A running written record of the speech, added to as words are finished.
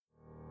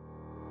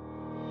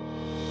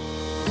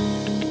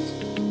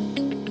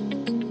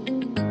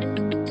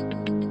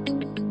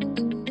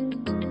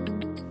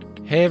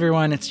Hey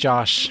everyone, it's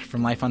Josh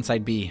from Life on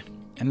Side B,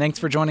 and thanks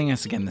for joining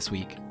us again this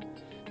week.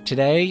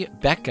 Today,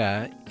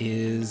 Becca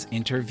is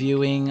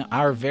interviewing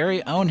our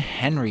very own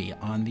Henry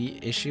on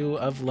the issue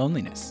of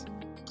loneliness.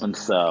 And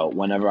so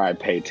whenever I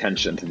pay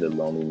attention to the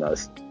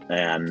loneliness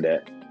and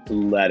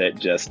let it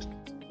just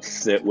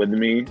sit with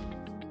me,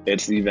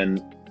 it's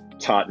even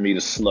taught me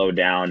to slow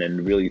down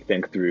and really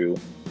think through,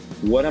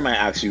 what am I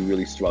actually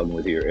really struggling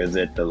with here? Is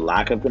it the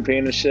lack of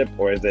companionship,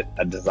 or is it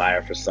a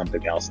desire for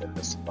something else in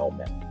this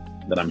moment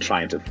that I'm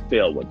trying to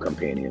fill with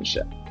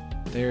companionship?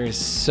 There's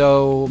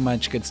so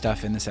much good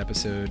stuff in this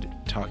episode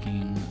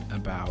talking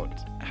about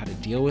how to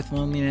deal with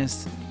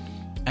loneliness,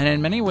 and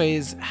in many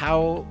ways,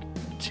 how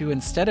to,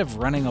 instead of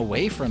running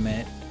away from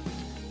it,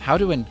 how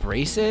to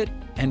embrace it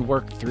and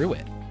work through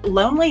it.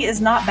 Lonely is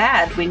not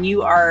bad when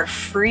you are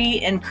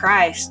free in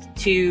Christ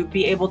to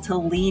be able to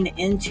lean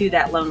into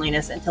that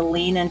loneliness and to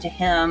lean into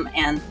Him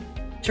and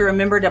to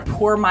remember to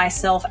pour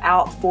myself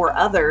out for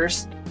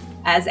others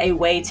as a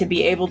way to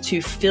be able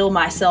to fill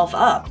myself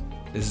up.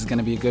 This is going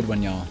to be a good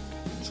one, y'all.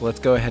 So let's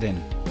go ahead in.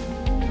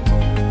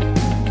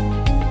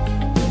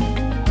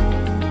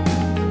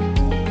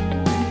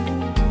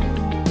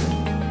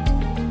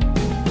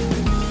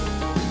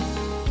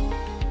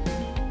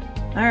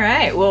 All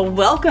right. Well,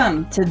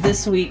 welcome to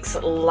this week's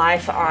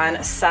Life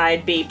on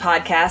Side B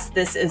podcast.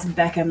 This is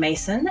Becca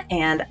Mason,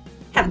 and I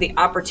have the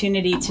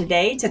opportunity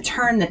today to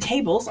turn the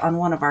tables on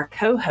one of our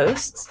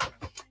co-hosts.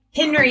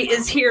 Henry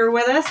is here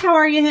with us. How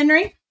are you,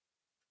 Henry?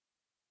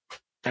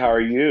 How are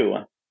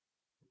you?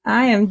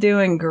 I am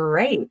doing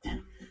great.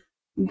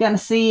 I'm going to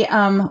see,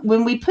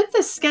 when we put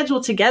this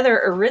schedule together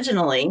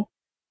originally,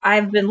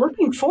 I've been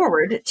looking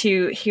forward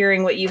to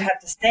hearing what you have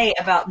to say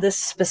about this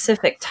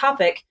specific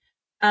topic.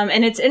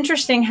 And it's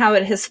interesting how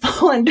it has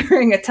fallen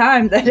during a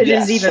time that it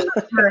is even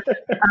more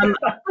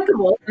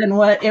applicable than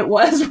what it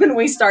was when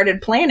we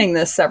started planning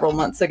this several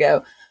months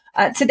ago.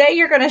 Today,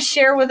 you're going to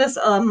share with us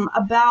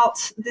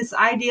about this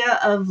idea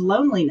of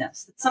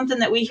loneliness. It's something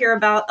that we hear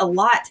about a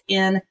lot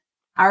in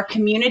our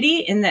community,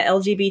 in the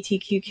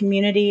LGBTQ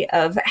community,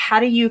 of how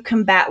do you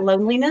combat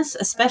loneliness,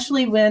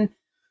 especially when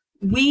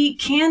we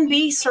can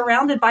be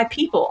surrounded by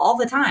people all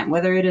the time,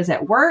 whether it is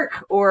at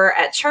work or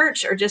at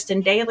church or just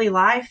in daily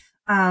life.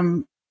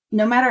 No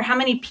matter how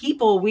many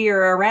people we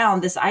are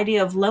around, this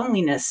idea of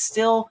loneliness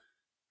still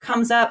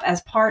comes up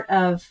as part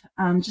of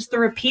just the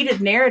repeated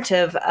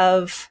narrative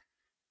of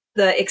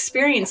the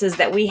experiences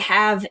that we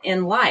have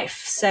in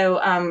life.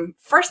 So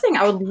first thing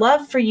I would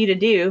love for you to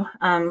do,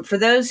 for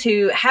those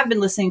who have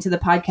been listening to the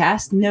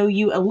podcast, know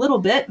you a little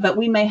bit, but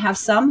we may have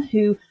some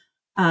who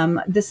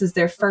this is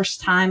their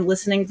first time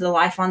listening to the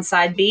Life on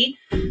Side B.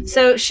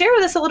 So share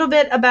with us a little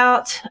bit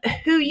about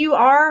who you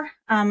are,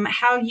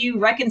 how you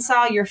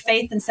reconcile your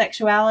faith and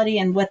sexuality,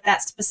 and what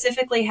that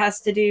specifically has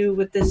to do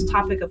with this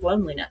topic of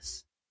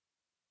loneliness.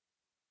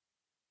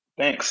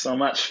 Thanks so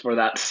much for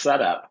that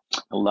setup.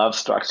 I love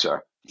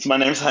structure. So my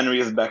name's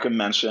Henry, as Becca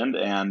mentioned,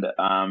 and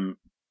I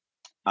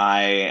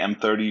am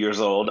 30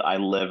 years old. I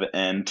live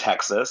in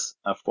Texas,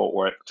 Fort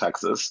Worth,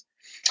 Texas,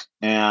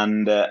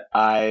 and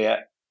I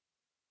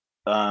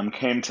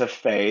came to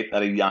faith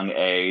at a young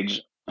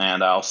age,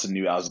 and I also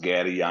knew I was gay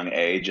at a young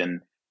age,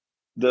 and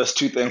those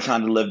two things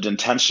kind of lived in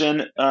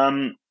tension.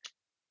 Not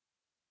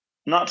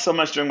so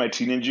much during my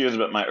teenage years,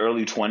 but my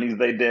early 20s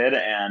they did,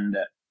 and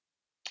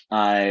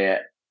I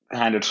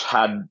kind of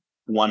had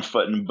one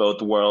foot in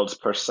both worlds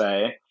per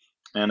se.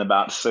 And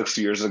about 6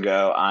 years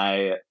ago,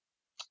 I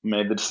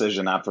made the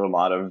decision, after a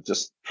lot of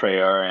just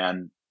prayer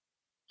and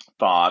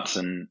thoughts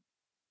and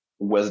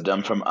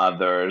wisdom from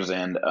others,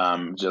 and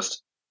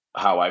just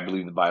how I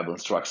believe the Bible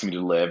instructs me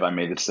to live, I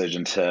made the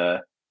decision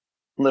to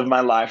live my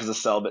life as a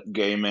celibate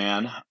gay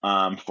man,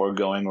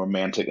 foregoing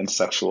romantic and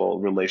sexual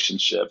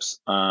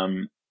relationships,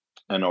 in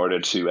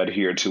order to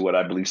adhere to what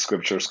I believe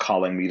Scripture is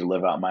calling me to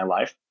live out my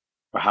life,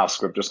 or how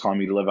Scripture is calling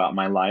me to live out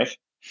my life.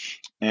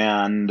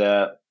 And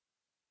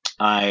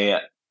I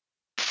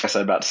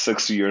said about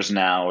 6 years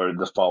now, or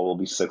the fall will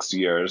be 6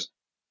 years.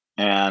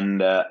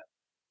 And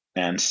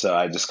so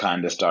I just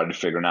kind of started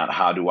figuring out,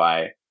 how do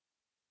I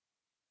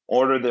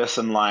order this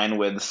in line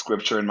with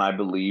Scripture and my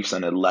beliefs?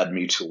 And it led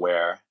me to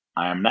where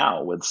I am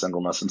now with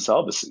singleness and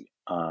celibacy.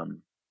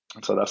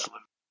 So that's.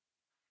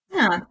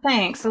 Yeah,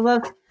 thanks. I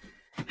love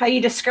how you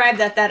describe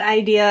that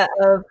idea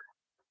of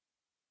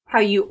how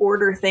you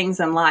order things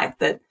in life,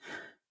 that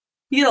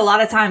you get a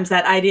lot of times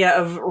that idea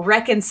of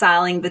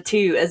reconciling the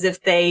two as if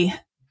they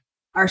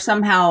are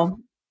somehow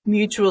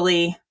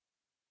mutually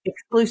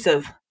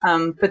exclusive.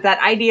 But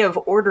that idea of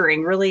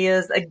ordering really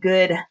is a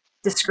good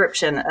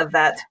description of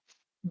that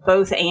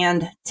both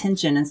and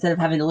tension, instead of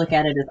having to look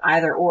at it as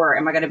either or.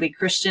 Am I going to be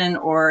Christian,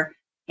 or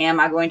am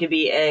I going to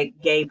be a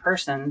gay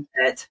person?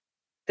 That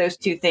those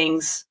two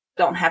things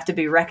don't have to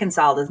be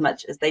reconciled as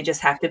much as they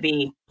just have to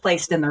be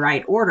placed in the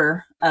right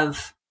order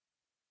of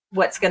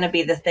what's going to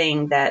be the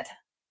thing that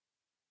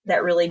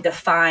really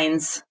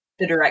defines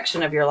the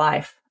direction of your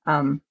life.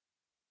 I'm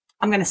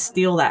going to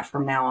steal that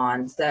from now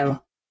on.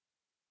 So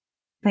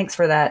thanks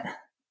for that.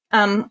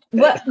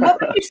 What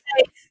would you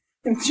say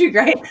Too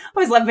great. I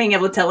always love being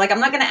able to tell. Like, I'm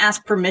not going to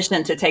ask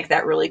permission to take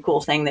that really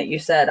cool thing that you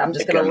said. I'm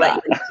just going to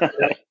let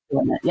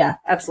you. Yeah,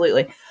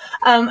 absolutely.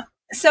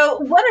 So,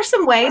 what are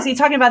some ways you're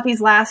talking about these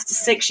last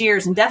 6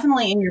 years, and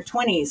definitely in your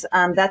 20s?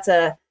 That's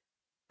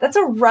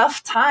a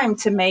rough time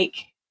to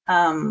make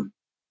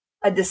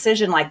a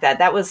decision like that.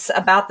 That was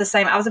about the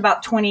same. I was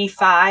about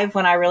 25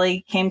 when I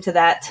really came to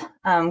that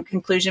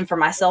conclusion for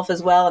myself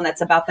as well, and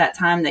that's about that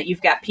time that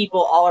you've got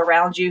people all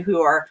around you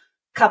who are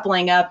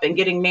coupling up and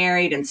getting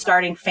married and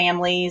starting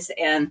families.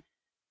 And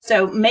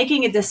so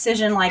making a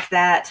decision like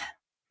that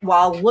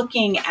while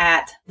looking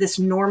at this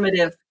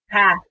normative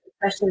path,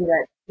 especially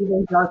that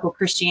evangelical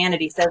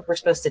Christianity says we're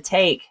supposed to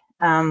take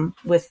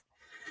with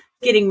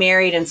getting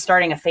married and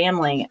starting a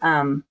family.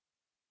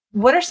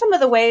 What are some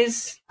of the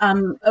ways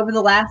over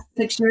the last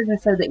 6 years or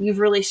so that you've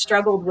really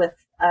struggled with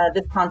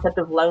this concept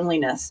of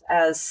loneliness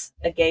as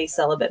a gay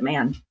celibate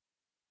man?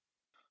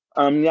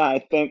 Yeah,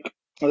 I think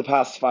for the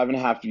past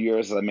 5.5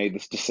 years, I made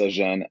this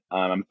decision.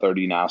 I'm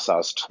 30 now, so I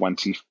was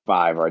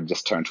 25, or I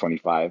just turned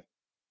 25.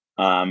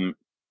 Um,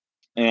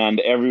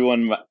 and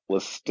everyone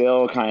was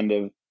still kind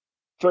of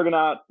figuring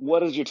out,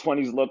 what does your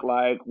 20s look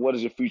like? What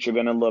is your future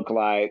going to look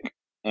like?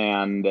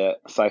 And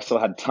so I still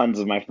had tons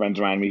of my friends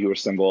around me who were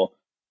single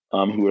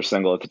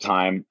at the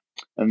time.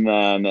 And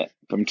then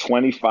from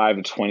 25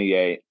 to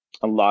 28,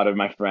 a lot of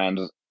my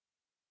friends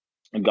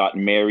got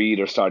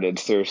married or started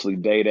seriously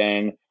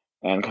dating,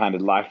 and kind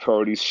of life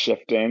priorities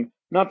shifting.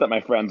 Not that my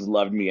friends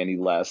loved me any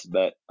less,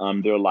 but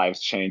their lives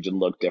changed and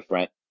looked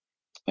different.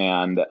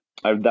 And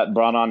that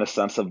brought on a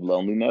sense of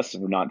loneliness,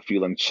 of not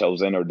feeling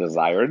chosen or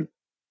desired,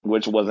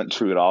 which wasn't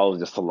true at all. It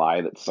was just a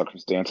lie that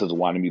circumstances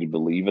wanted me to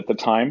believe at the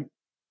time.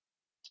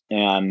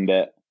 And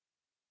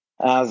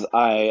as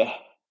I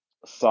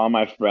saw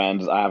my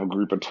friends, I have a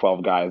group of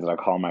 12 guys that I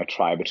call my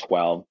tribe of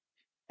 12.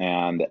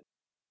 And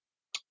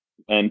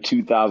in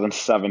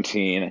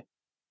 2017,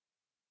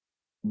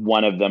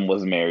 one of them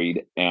was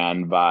married.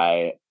 And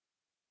by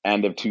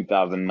end of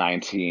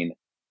 2019,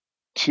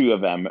 two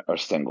of them are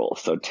single.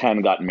 So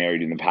 10 got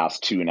married in the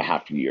past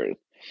 2.5 years.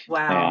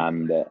 Wow.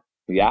 And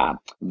yeah,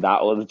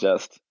 that was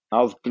just,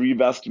 I was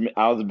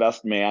the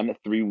best man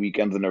 3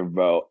 weekends in a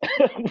row.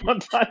 One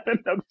time in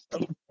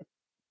October.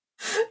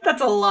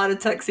 That's a lot of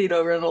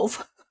tuxedo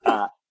rentals.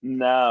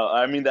 No,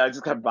 I mean, I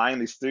just kept buying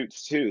these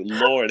suits too.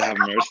 Lord have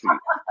mercy.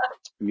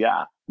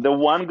 Yeah. The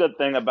one good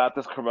thing about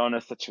this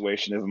Corona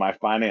situation is my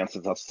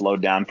finances have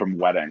slowed down from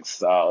weddings.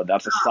 So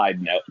that's a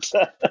side note.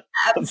 That's a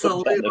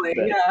Absolutely.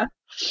 benefit. Yeah.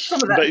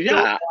 Some of that. But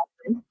yeah,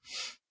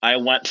 I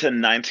went to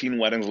 19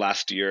 weddings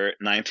last year,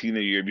 19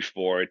 the year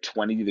before,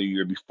 20 the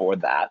year before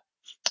that.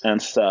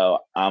 And so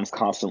I'm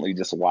constantly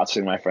just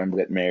watching my friends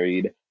get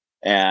married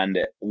and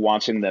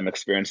watching them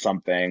experience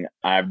something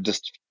I've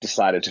just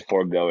decided to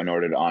forego in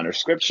order to honor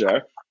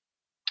scripture.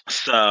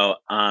 So,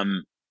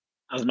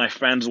 as my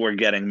friends were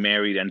getting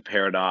married and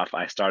paired off,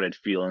 I started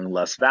feeling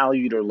less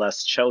valued or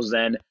less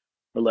chosen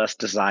or less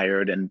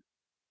desired. And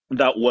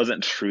that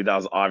wasn't true. That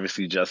was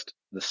obviously just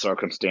the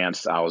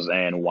circumstance I was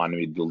in, wanting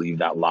me to believe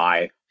that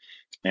lie.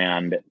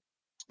 And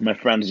my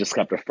friends just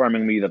kept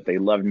affirming me that they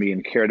loved me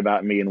and cared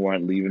about me and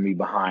weren't leaving me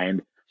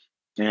behind.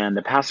 And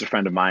a pastor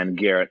friend of mine,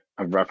 Garrett,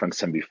 I've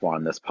referenced him before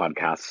on this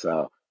podcast.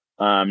 So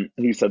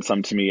he said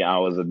something to me. I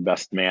was the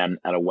best man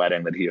at a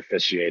wedding that he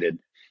officiated.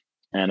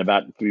 And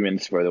about 3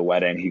 minutes before the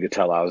wedding, he could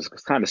tell I was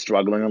kind of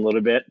struggling a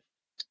little bit.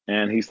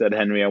 And he said,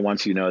 Henry, I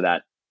want you to know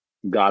that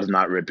God's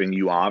not ripping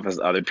you off as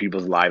other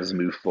people's lives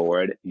move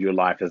forward. Your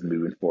life is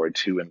moving forward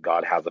too. And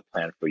God has a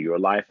plan for your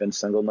life in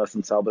singleness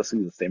and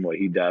celibacy, the same way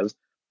he does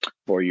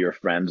for your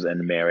friends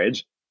in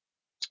marriage.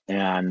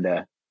 And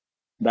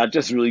that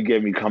just really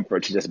gave me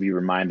comfort to just be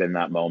reminded in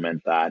that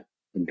moment that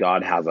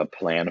God has a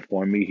plan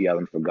for me. He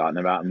hasn't forgotten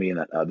about me, and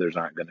that others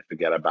aren't going to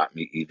forget about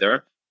me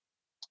either.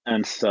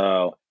 And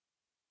so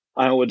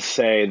I would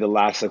say the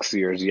last 6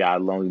 years, yeah,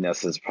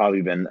 loneliness has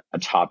probably been a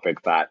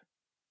topic that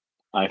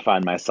I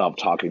find myself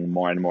talking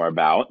more and more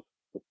about,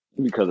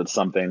 because it's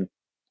something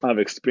I've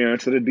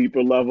experienced at a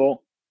deeper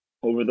level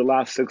over the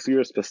last 6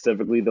 years,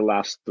 specifically the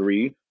last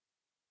three.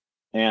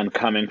 And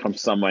coming from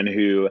someone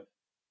who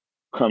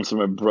comes from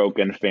a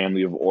broken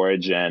family of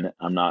origin,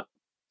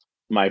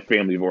 my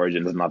family of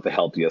origin is not the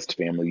healthiest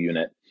family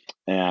unit.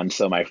 And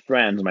so my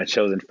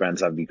chosen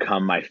friends have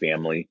become my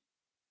family.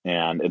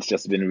 And it's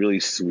just been really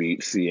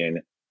sweet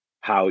seeing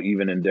how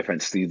even in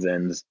different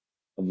seasons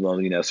of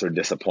loneliness or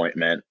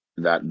disappointment,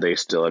 that they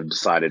still have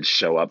decided to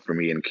show up for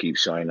me and keep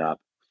showing up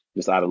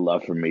just out of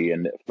love for me,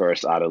 and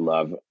first out of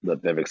love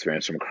that they've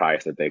experienced from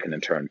Christ that they can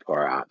in turn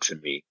pour out to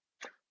me.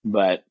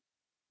 But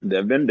there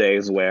have been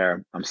days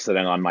where I'm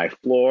sitting on my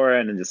floor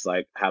and just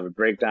like have a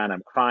breakdown.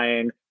 I'm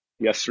crying.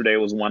 Yesterday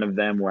was one of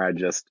them where I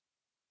just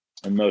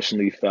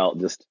emotionally felt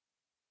just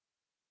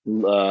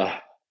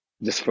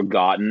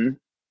forgotten.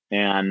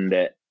 And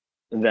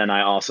then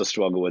I also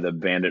struggle with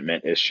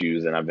abandonment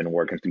issues, and I've been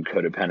working through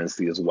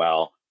codependency as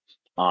well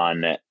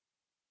on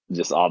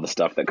just all the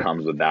stuff that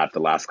comes with that the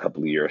last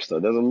couple of years. So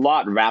there's a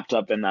lot wrapped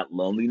up in that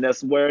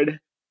loneliness word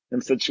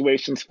in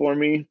situations for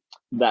me.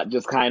 that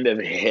just kind of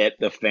hit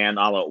the fan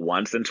all at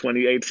once in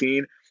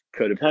 2018.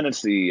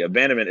 Codependency,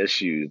 abandonment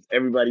issues,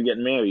 everybody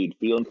getting married,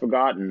 feeling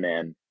forgotten,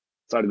 and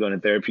started going to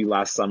therapy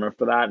last summer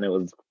for that. And it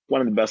was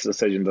one of the best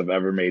decisions I've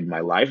ever made in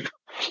my life.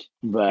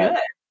 But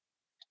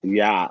Good.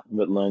 yeah,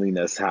 but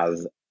loneliness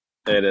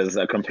it is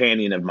a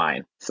companion of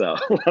mine. So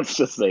let's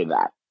just say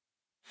that.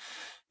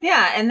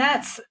 Yeah, and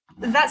that's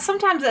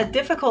sometimes a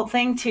difficult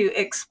thing to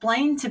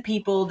explain to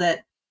people,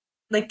 that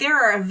like there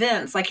are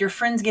events like your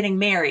friends getting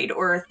married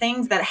or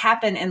things that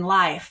happen in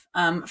life.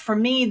 For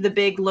me, the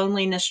big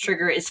loneliness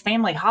trigger is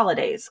family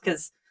holidays,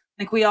 because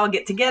like we all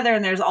get together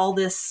and there's all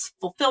this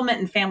fulfillment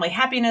and family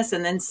happiness,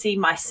 and then see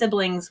my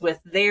siblings with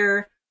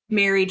their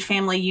married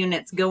family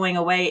units going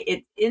away.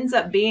 It ends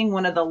up being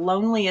one of the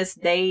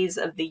loneliest days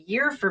of the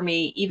year for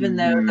me, even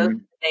though those are Hmm.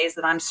 the days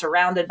that I'm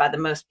surrounded by the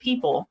most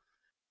people.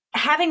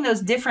 Having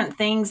those different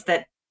things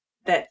that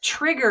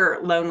trigger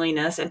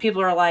loneliness, and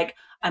people are like,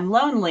 I'm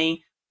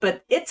lonely,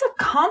 but it's a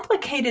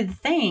complicated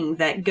thing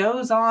that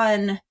goes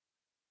on,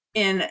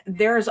 and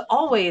there's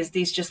always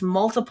these just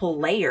multiple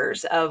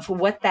layers of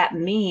what that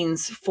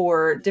means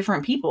for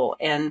different people.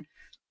 And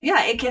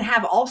yeah, it can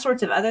have all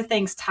sorts of other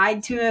things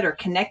tied to it or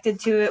connected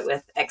to it,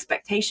 with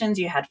expectations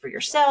you had for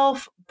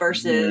yourself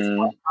versus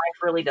what Hmm.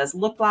 life really does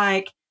look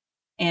like.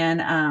 And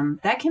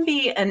that can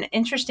be an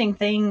interesting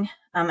thing,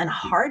 and a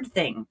hard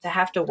thing to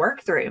have to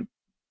work through.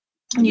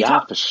 And you Yeah,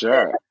 talked for a bit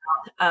sure.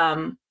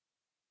 about,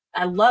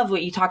 I love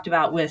what you talked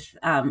about with,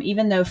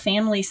 even though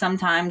family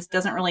sometimes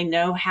doesn't really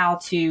know how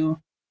to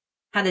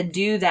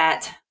do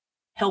that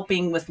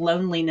helping with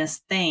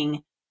loneliness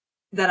thing,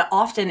 that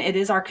often it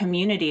is our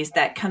communities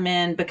that come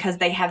in because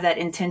they have that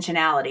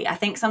intentionality. I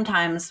think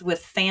sometimes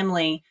with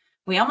family,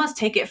 we almost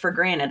take it for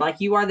granted.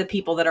 Like, you are the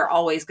people that are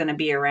always going to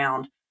be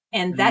around.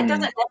 And that Hmm.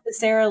 doesn't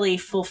necessarily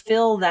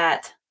fulfill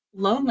that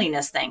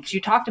loneliness thing. Because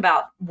you talked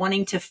about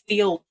wanting to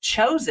feel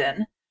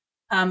chosen.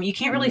 You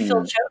can't really feel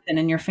Hmm. chosen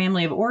in your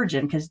family of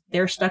origin because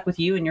they're stuck with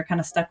you and you're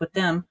kind of stuck with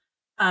them.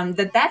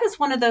 That is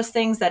one of those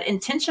things that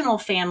intentional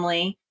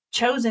family,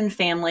 chosen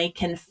family,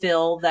 can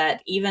fill,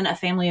 that even a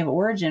family of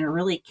origin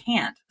really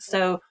can't.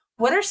 So,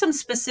 what are some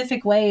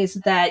specific ways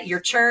that your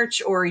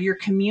church or your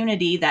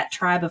community, that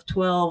tribe of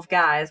 12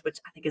 guys, which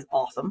I think is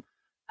awesome,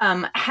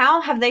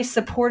 how have they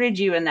supported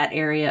you in that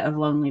area of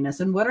loneliness?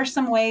 And what are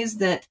some ways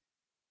that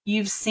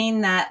you've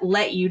seen that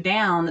let you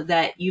down,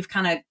 that you've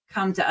kind of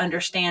come to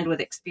understand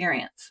with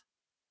experience?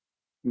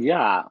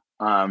 Yeah,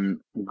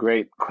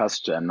 great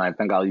question. I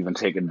think I'll even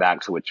take it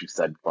back to what you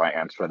said before I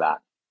answer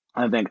that.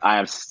 I think I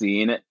have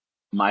seen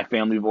my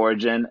family of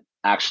origin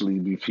actually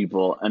be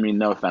people. I mean,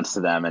 no offense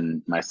to them,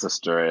 and my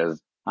sister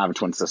is, I have a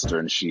twin sister,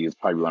 and she is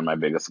probably one of my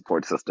biggest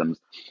support systems.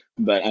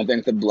 But I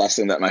think the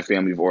blessing that my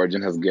family of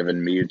origin has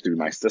given me through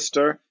my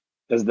sister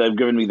is they've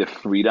given me the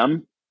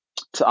freedom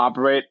to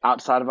operate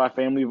outside of our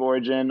family of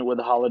origin with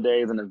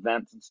holidays and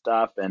events and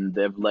stuff. And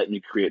they've let me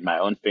create my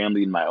own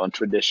family and my own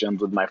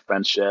traditions with my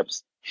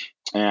friendships,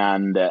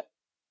 and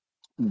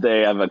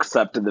they have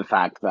accepted the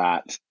fact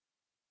that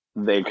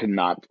they could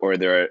not, or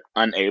they're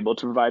unable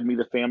to provide me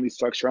the family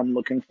structure I'm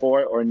looking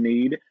for or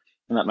need,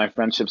 and that my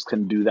friendships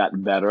can do that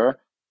better.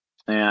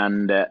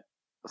 And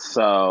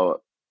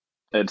so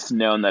it's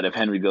known that if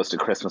Henry goes to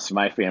Christmas for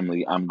my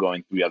family, I'm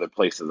going 3 other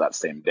places that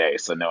same day.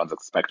 So no one's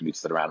expecting me to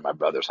sit around at my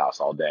brother's house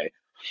all day.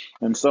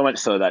 And so much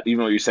so that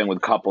even what you're saying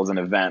with couples and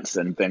events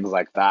and things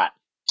like that,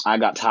 I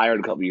got tired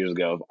a couple years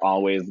ago of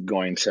always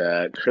going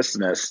to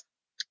Christmas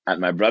at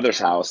my brother's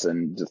house,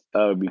 and just,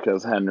 oh,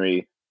 because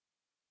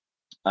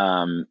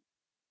um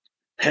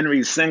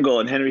Henry's single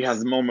and Henry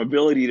has more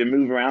mobility to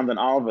move around than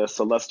all of us,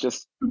 so let's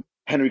just,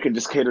 Henry could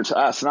just cater to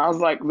us. And I was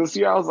like, this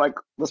year I was like,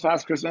 this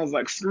past Christmas I was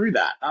like, screw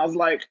that. I was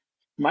like,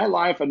 my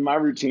life and my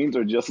routines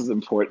are just as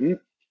important.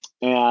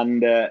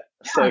 And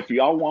so Yeah. if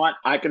y'all want,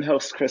 I can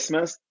host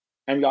Christmas,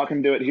 and y'all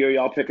can do it here.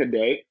 Y'all pick a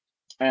date.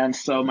 And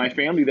so my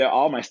family, there,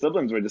 all my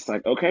siblings were just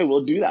like, okay,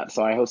 we'll do that.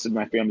 So I hosted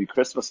my family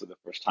Christmas for the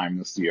first time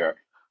this year,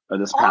 or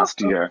this past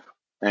Awesome. year.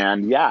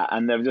 And yeah,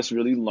 and they've just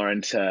really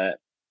learned to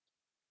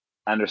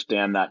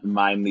understand that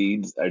my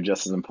needs are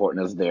just as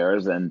important as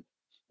theirs. And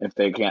if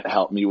they can't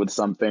help me with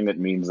something, it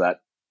means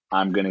that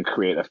I'm going to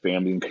create a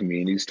family and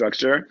community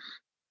structure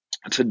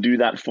to do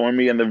that for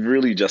me. And they've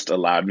really just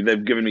allowed me,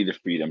 they've given me the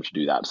freedom to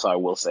do that. So I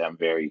will say I'm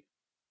very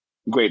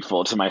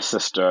grateful to my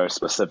sister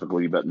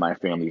specifically, but my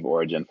family of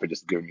origin, for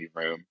just giving me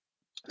room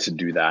to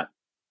do that.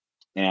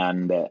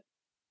 And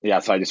yeah,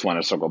 so I just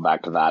want to circle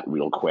back to that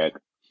real quick.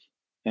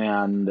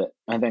 And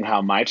I think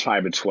how my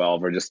tribe of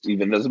 12, or just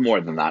even, there's more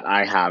than that.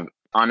 I have,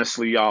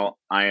 honestly, y'all,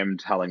 I am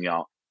telling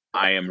y'all,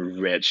 I am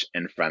rich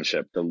in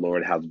friendship. The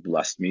Lord has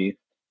blessed me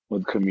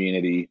with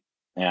community.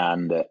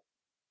 And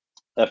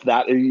if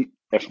that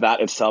if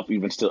that itself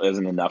even still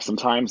isn't enough,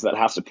 sometimes that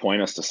has to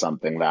point us to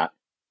something that,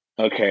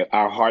 okay,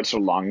 our hearts are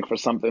longing for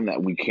something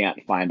that we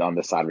can't find on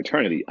this side of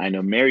eternity. I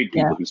know married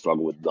Yeah. people who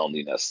struggle with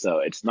loneliness, so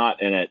it's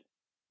not in it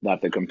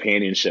that the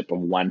companionship of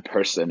one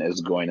person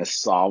is going to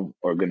solve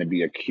or going to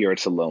be a cure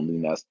to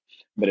loneliness,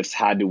 but it's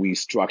how do we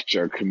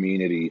structure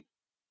community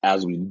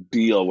as we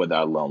deal with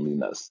our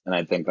loneliness. And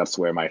I think that's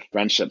where my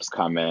friendships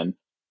come in,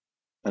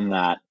 and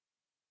that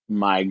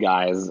my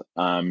guys,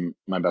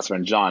 my best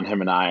friend John,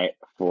 him and I,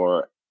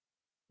 for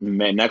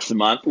next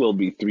month will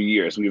be 3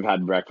 years. We've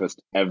had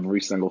breakfast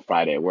every single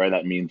Friday, where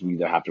that means we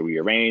either have to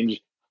rearrange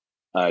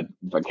a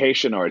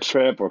vacation or a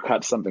trip or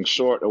cut something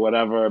short or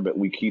whatever, but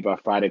we keep our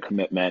Friday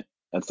commitment.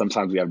 And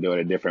sometimes we have to do it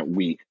a different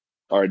week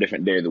or a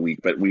different day of the week,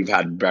 but we've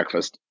had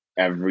breakfast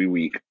every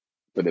week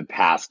for the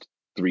past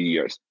 3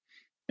 years.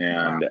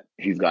 And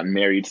he's gotten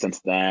married since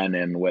then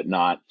and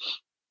whatnot,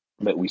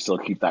 but we still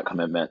keep that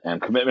commitment.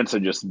 And commitments are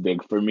just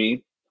big for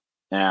me.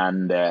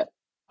 And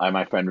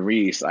my friend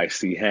Reese, I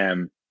see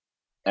him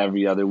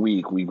every other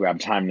week. We grab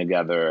time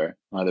together.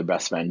 My other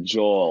best friend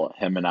Joel,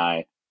 him and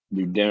I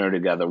do dinner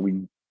together.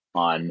 We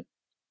on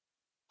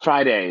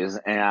Fridays,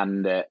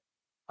 and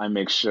I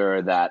make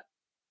sure that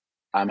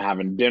I'm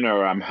having dinner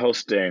or I'm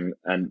hosting.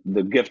 And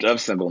the gift of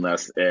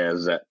singleness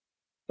is,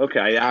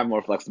 okay, I have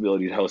more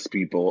flexibility to host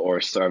people or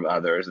serve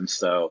others. And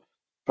so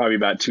probably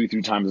about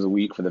 2-3 times a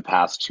week for the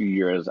past 2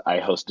 years, I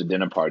host a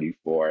dinner party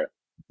for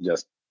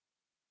just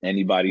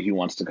anybody who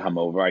wants to come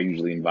over. I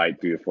usually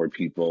invite 3 or 4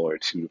 people or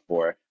 2 to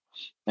 4,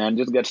 and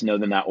just get to know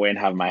them that way and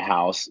have my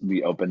house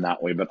be open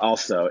that way. But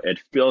also it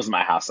fills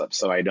my house up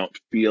so I don't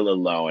feel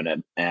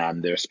alone.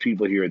 And there's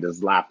people here,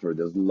 there's laughter,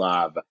 there's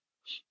love.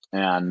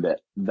 And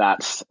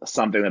that's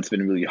something that's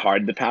been really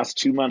hard the past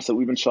 2 months that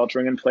we've been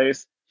sheltering in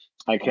place.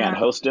 I can't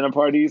host dinner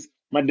parties.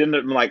 My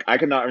dinner, like, I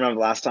cannot remember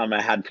the last time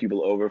I had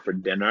people over for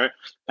dinner,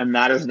 and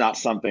that is not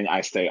something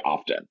I say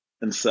often.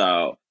 And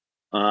so,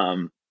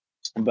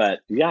 but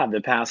yeah,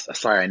 the past,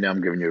 sorry, I know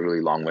I'm giving you a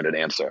really long-winded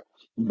answer,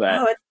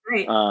 but it's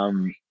great.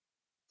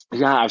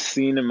 yeah, I've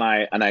seen and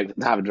I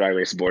have a dry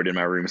erase board in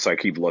my room, so I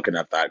keep looking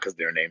at that because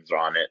their names are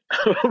on it.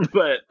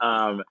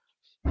 But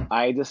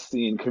I just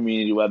see in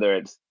community, whether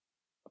it's,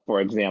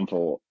 for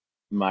example,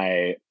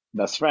 my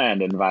best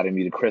friend inviting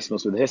me to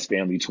Christmas with his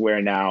family, to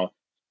where now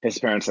his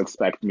parents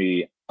expect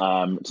me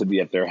to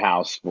be at their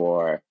house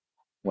for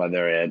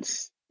whether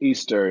it's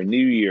Easter,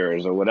 New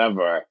Year's, or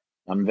whatever.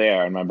 I'm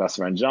there, and my best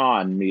friend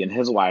John, me and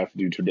his wife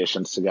do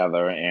traditions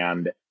together.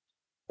 And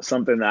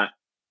something that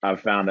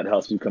I've found that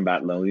helps me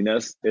combat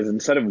loneliness is,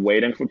 instead of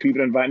waiting for people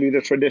to invite me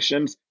to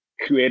traditions,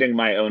 creating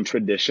my own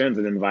traditions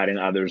and inviting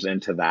others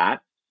into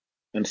that.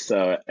 And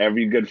so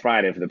every Good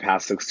Friday for the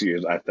past 6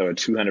 years, I throw a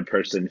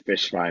 200-person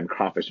fish fry and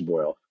crawfish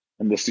boil.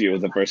 And this year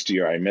was the first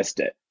year I missed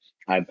it.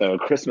 I throw a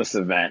Christmas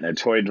event and a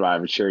toy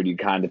drive, a charity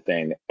kind of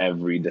thing,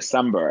 every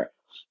December.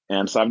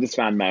 And so I've just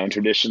found my own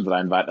traditions that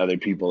I invite other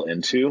people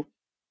into.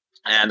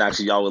 And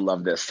actually, y'all would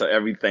love this. So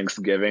every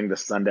Thanksgiving, the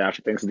Sunday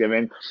after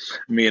Thanksgiving,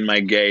 me and my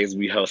gays,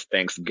 we host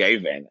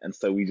Thanksgiving. And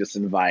so we just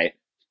invite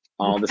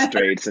all the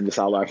straights and just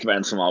all our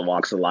friends from all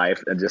walks of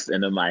life and just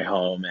into my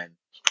home. And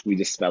we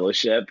just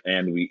fellowship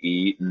and we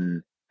eat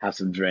and have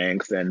some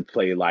drinks and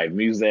play live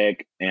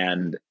music.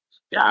 And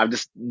yeah, I've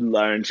just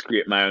learned to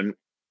create my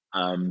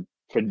own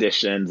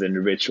traditions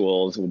and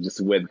rituals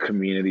with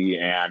community,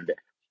 and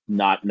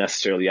not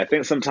necessarily. I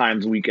think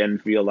sometimes we can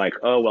feel like,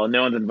 oh, well,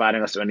 no one's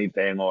inviting us to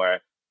anything, or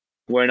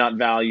we're not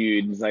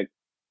valued. It's like,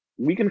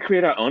 we can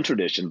create our own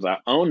traditions, our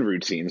own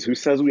routines. Who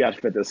says we have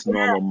to fit this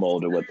normal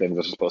mold of what things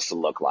are supposed to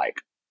look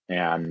like?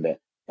 And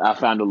I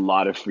found a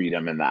lot of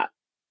freedom in that.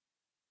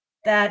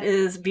 That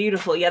is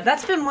beautiful. Yeah,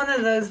 that's been one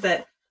of those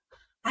that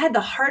I had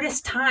the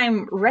hardest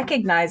time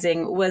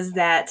recognizing, was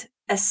that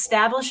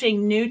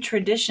establishing new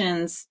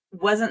traditions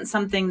wasn't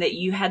something that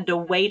you had to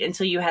wait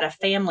until you had a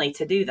family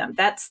to do them.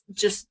 That's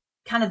just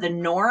kind of the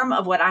norm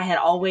of what I had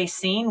always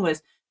seen,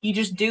 was you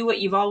just do what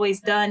you've always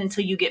done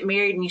until you get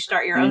married and you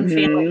start your own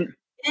family.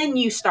 Then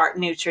you start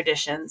new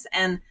traditions.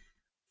 And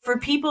for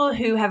people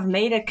who have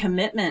made a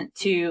commitment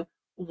to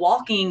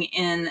walking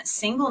in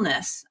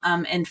singleness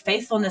and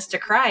faithfulness to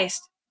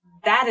Christ,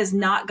 that is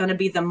not going to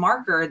be the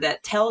marker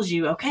that tells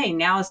you, okay,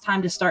 now it's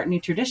time to start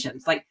new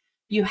traditions. Like,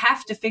 you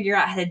have to figure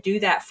out how to do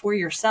that for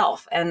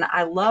yourself. And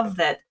I love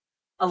that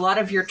a lot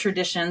of your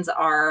traditions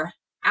are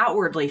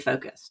outwardly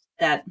focused,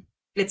 that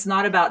it's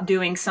not about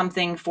doing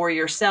something for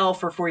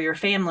yourself or for your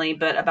family,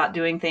 but about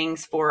doing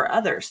things for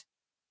others,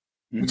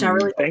 which I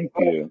really thank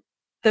you.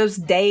 Those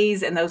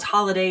days and those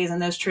holidays and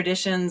those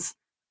traditions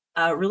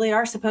really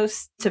are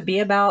supposed to be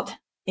about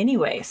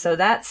anyway. So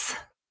that's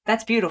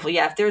beautiful.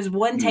 Yeah. If there's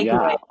one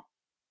takeaway,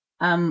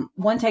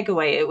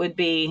 it would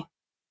be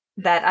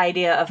that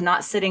idea of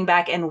not sitting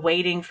back and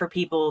waiting for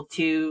people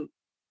to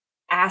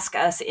ask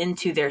us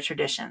into their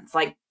traditions.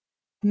 Like,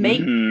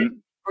 make it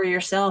for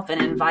yourself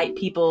and invite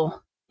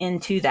people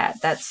into that.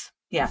 That's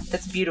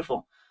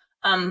beautiful.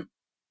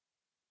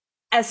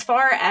 As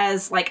far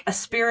as like a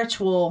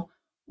spiritual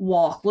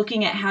walk,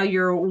 looking at how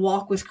your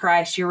walk with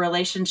Christ, your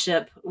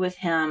relationship with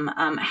him,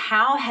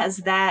 how has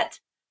that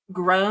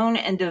grown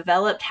and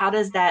developed? How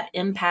does that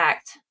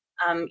impact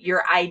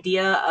your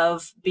idea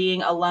of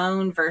being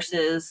alone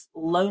versus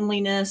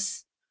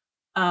loneliness?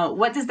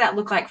 What does that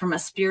look like from a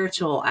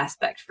spiritual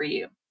aspect for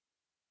you?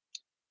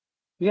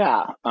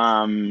 Yeah,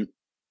 I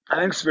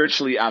think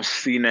spiritually, I've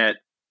seen it.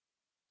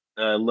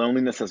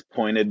 Loneliness has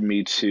pointed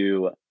me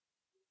to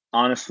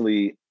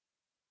honestly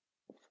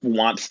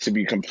wants to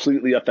be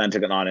completely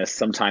authentic and honest,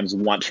 sometimes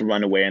want to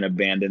run away and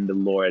abandon the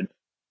Lord.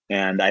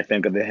 And I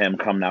think of the hymn,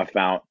 Come Thou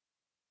Fount,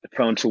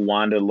 prone to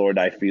wander, Lord,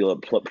 I feel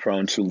it,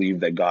 prone to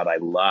leave that God I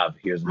love.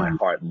 Here's my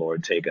heart,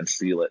 Lord, take and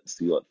seal it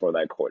for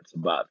thy courts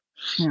above.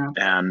 Yeah.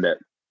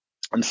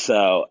 And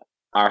so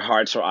our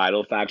hearts are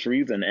idol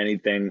factories, and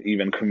anything,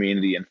 even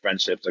community and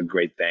friendships, are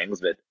great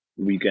things that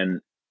we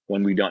can,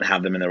 when we don't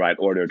have them in the right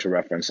order, to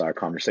reference our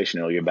conversation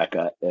earlier,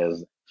 Becca,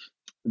 is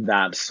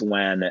that's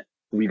when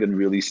we can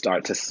really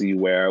start to see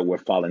where we're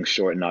falling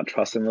short and not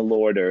trusting the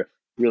Lord, or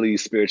really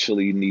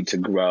spiritually need to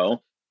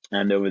grow.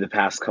 And over the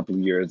past couple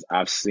of years,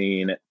 I've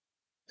seen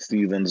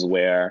seasons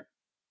where,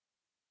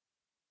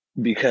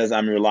 because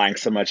I'm relying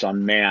so much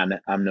on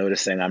man, I'm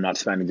noticing I'm not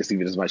spending just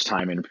even as much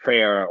time in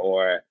prayer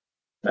or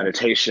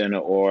meditation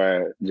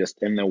or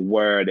just in the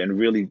word, and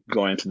really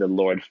going to the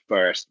Lord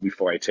first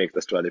before I take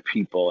this to other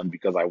people. And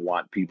because I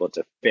want people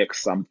to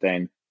fix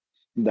something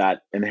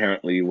that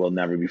inherently will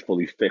never be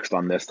fully fixed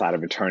on this side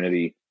of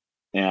eternity.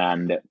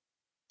 And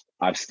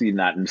I've seen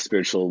that in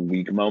spiritual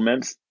weak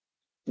moments.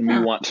 We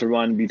want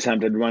to be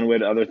tempted, run away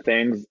to other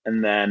things.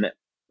 And then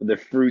the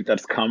fruit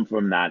that's come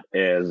from that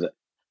is,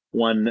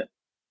 one,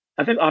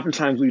 I think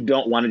oftentimes we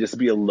don't want to just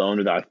be alone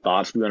with our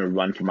thoughts. We want to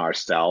run from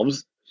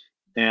ourselves.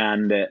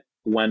 And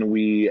when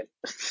we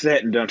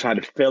sit and don't try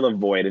to fill a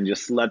void and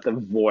just let the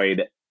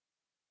void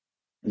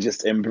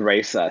just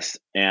embrace us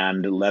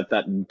and let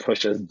that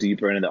push us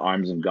deeper into the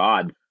arms of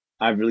God,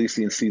 I've really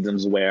seen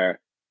seasons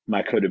where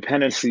my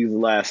codependency is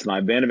less, my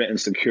abandonment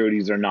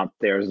insecurities are not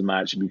there as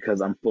much, because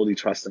I'm fully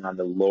trusting on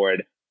the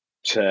Lord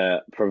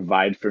to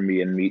provide for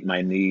me and meet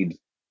my needs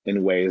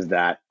in ways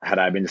that, had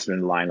I been just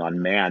been relying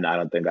on man, I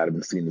don't think I'd have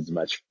been seeing as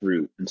much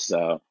fruit. And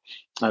so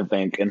I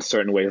think in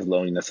certain ways,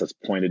 loneliness has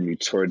pointed me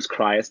towards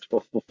Christ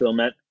for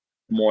fulfillment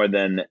more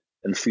than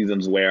in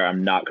seasons where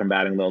I'm not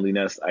combating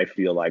loneliness. I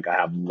feel like I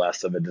have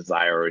less of a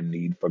desire or a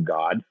need for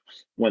God,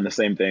 when the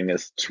same thing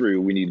is true.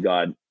 We need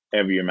God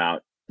every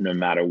amount, no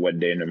matter what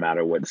day, no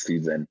matter what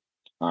season.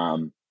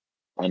 And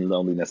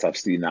loneliness, I've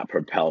seen that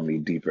propel me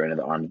deeper into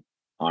the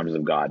arms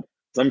of God.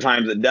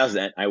 Sometimes it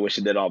doesn't. I wish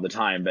it did all the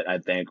time, but I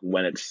think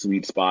when it's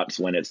sweet spots,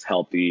 when it's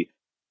healthy,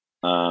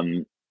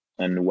 and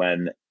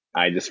when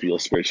I just feel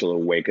spiritual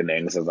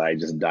awakenings as I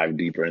just dive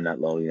deeper in that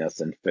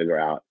loneliness and figure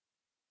out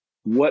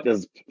what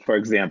does, for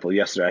example,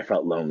 yesterday I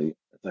felt lonely.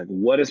 It's like,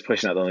 what is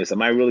pushing that loneliness?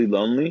 Am I really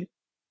lonely?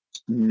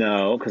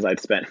 No, because I'd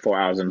spent 4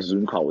 hours on a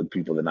Zoom call with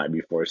people the night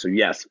before. So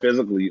yes,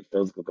 physical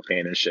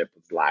companionship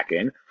was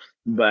lacking,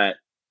 but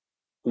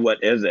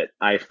what is it?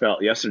 I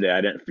felt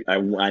yesterday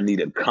I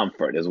needed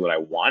comfort is what I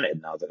wanted.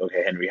 And I was like,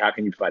 okay, Henry, how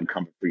can you provide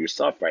comfort for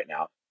yourself right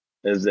now?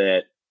 Is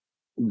it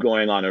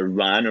going on a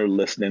run or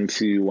listening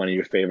to one of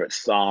your favorite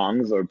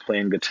songs or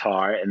playing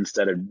guitar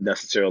instead of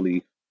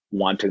necessarily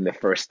wanting the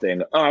first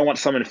thing? Oh, I want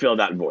someone to fill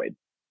that void.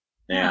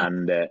 Yeah.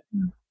 And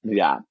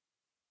yeah.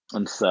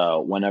 And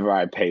so whenever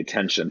I pay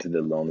attention to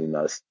the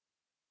loneliness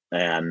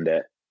and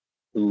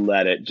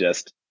let it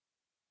just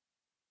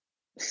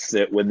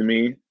sit with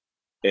me,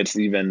 it's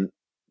even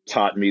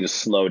taught me to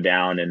slow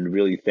down and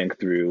really think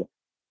through,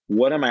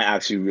 what am I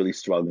actually really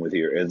struggling with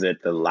here? Is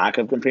it the lack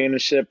of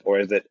companionship, or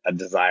is it a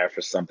desire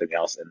for something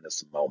else in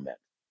this moment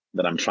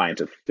that I'm trying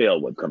to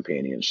fill with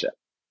companionship?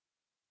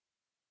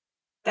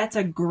 That's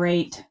a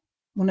great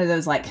one of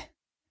those like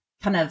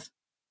kind of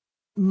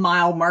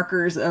mile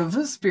markers of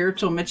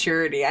spiritual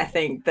maturity. I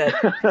think that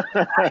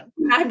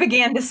I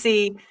began to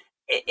see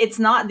it's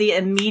not the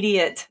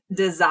immediate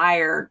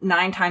desire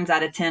 9 times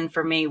out of 10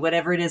 for me,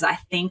 whatever it is I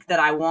think that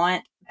I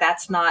want,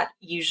 that's not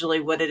usually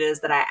what it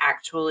is that I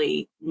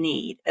actually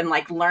need. And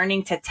like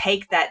learning to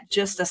take that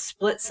just a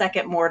split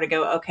second more to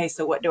go, okay,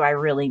 so what do I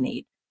really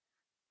need?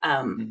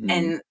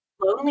 And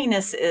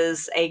loneliness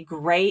is a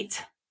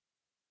great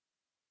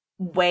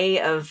way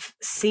of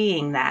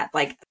seeing that.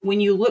 Like when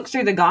you look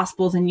through the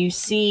Gospels and you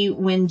see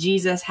when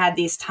Jesus had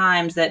these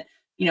times that,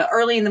 you know,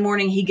 early in the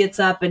morning, he gets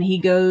up and he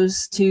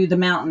goes to the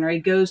mountain or he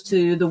goes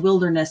to the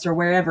wilderness or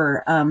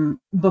wherever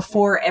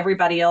before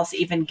everybody else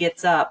even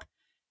gets up.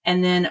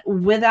 And then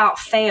without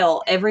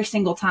fail, every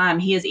single time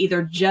he is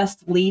either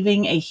just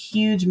leaving a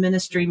huge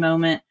ministry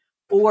moment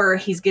or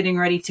he's getting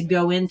ready to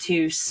go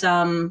into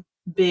some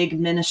big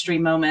ministry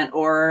moment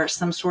or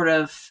some sort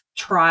of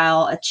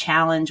trial, a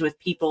challenge with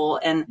people.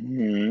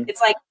 And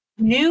it's like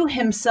knew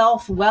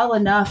himself well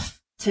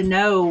enough to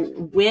know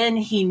when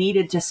he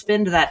needed to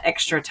spend that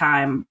extra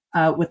time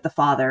with the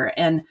Father.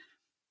 And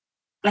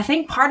I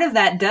think part of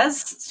that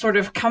does sort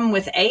of come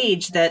with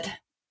age, that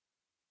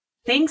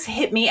things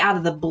hit me out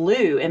of the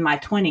blue in my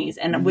 20s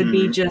and it would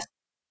be just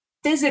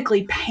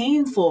physically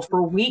painful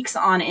for weeks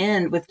on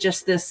end with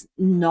just this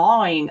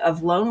gnawing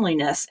of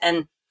loneliness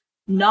and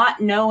not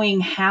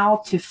knowing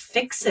how to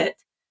fix it.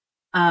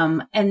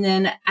 And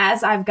then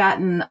as I've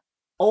gotten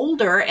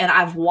older and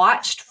I've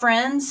watched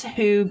friends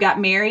who got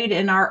married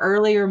in our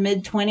earlier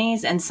mid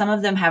 20s, and some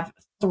of them have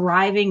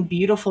thriving,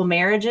 beautiful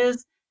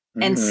marriages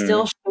and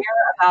still share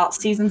about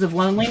seasons of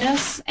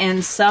loneliness,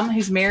 and some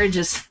whose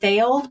marriages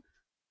failed.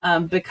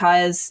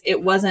 because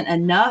it wasn't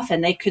enough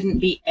and they couldn't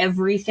be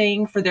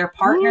everything for their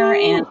partner.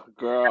 And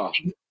girl,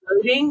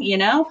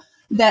 exploding,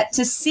 that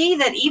to see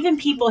that even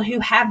people who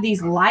have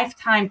these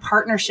lifetime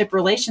partnership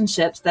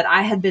relationships that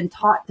I had been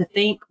taught to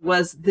think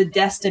was the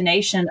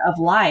destination of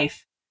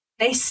life,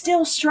 they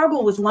still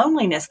struggle with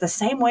loneliness the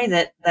same way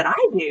that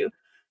I do.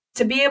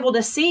 To be able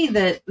to see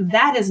that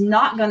that is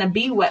not going to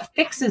be what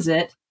fixes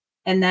it,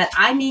 and that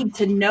I need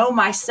to know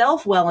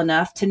myself well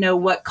enough to know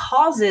what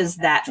causes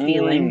that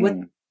feeling, what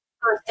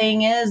the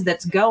thing is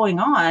that's going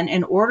on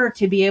in order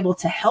to be able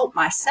to help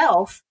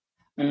myself,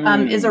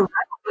 is a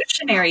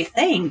revolutionary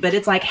thing. But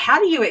it's like, how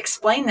do you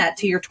explain that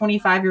to your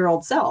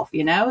 25-year-old self?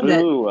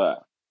 Ooh,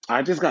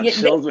 I just got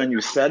chills when you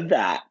said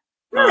that.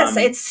 Yes,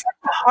 it's such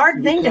a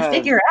hard thing to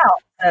figure out.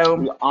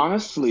 So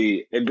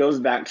honestly, it goes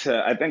back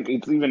to, I think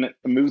it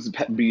moves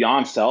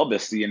beyond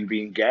celibacy and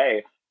being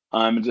gay.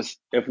 Just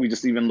if we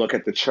just even look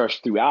at the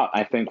church throughout,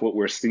 I think what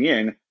we're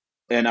seeing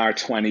in our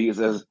 20s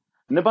is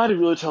nobody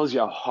really tells you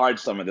how hard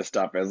some of this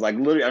stuff is. Like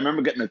literally, I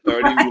remember getting to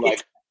 30 and be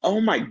like,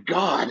 oh my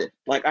God,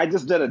 like I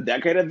just did a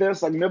decade of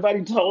this. Like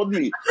nobody told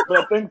me. But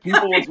I think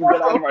people, once we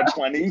get out of our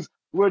 20s,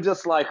 we're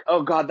just like,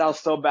 oh God, that was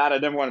so bad. I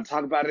never want to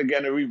talk about it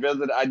again or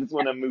revisit it. I just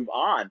want to move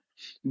on.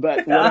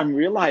 But what I'm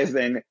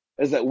realizing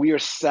is that we are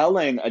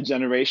selling a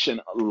generation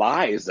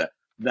lies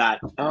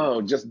that,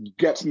 oh, just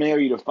get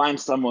married or find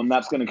someone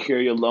that's going to cure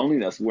your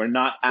loneliness. We're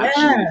not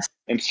actually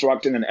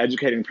instructing and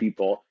educating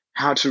people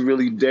how to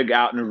really dig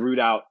out and root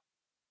out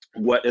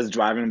what is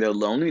driving their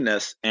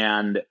loneliness.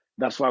 And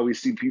that's why we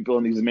see people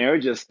in these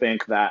marriages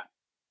think that,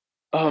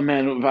 oh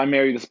man, if I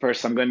marry this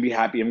person, I'm going to be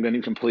happy, I'm going to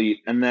be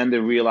complete. And then they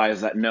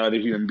realize that no other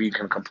human being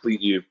can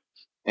complete you.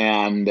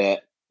 And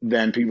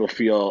then people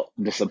feel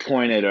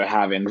disappointed or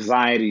have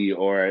anxiety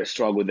or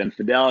struggle with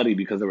infidelity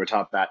because they were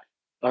taught that,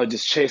 oh,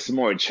 just chase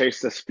more, chase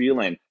this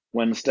feeling.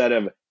 When instead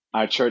of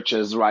our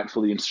churches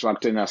rightfully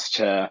instructing us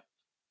to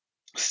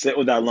sit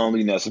with that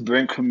loneliness,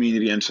 bring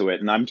community into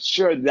it. And I'm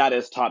sure that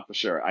is taught for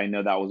sure. I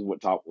know that was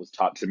what was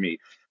taught to me.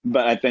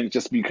 But I think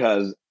just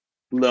because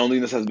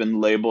loneliness has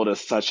been labeled as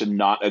such a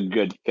not a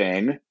good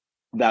thing,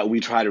 that we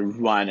try to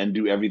run and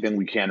do everything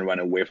we can to run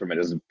away from it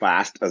as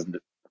fast as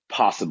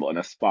possible and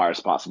as far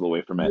as possible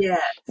away from it.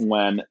 Yes.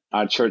 When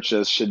our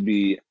churches should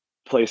be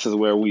places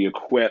where we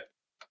equip,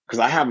 because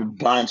I have a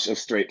bunch of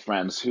straight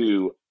friends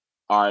who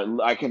are,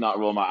 I cannot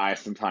roll my eyes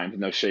sometimes,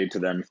 no shade to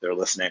them if they're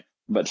listening,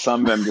 but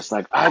some of them just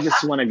like, I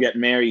just want to get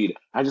married.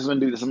 I just want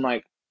to do this. I'm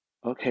like,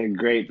 okay,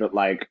 great. But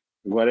like,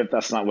 what if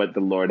that's not what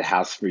the Lord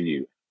has for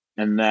you?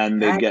 And then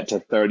they get to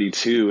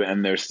 32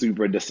 and they're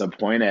super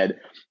disappointed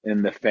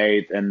in the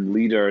faith and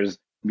leaders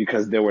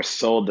because they were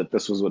sold that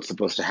this was what's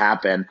supposed to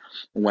happen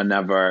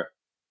whenever,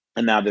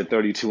 and now they're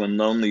 32 and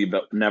lonely,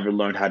 but never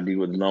learned how to deal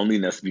with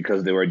loneliness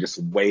because they were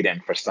just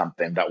waiting for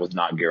something that was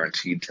not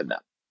guaranteed to them.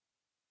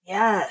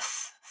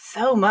 Yes,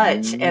 so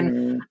much.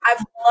 And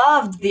I've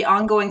loved the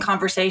ongoing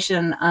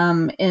conversation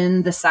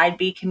in the Side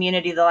B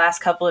community the last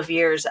couple of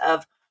years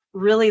of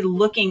really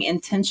looking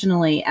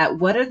intentionally at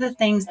what are the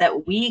things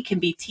that we can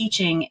be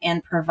teaching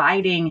and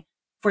providing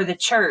for the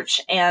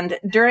church. And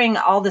during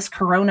all this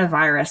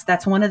coronavirus,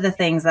 that's one of the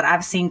things that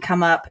I've seen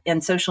come up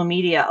in social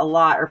media a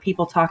lot, are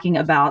people talking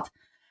about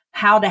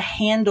how to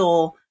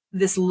handle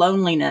this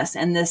loneliness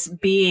and this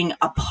being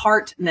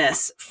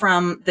apartness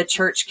from the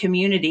church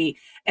community.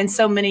 And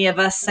so many of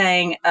us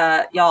saying,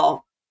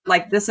 y'all,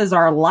 like this is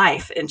our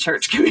life in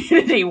church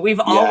community. We've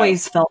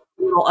always felt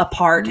a little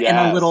apart and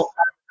a little,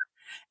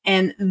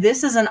 and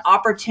this is an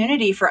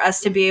opportunity for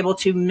us to be able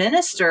to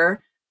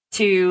minister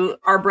to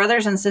our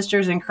brothers and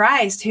sisters in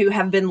Christ who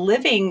have been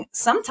living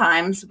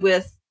sometimes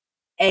with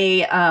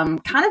a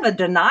kind of a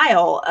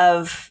denial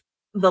of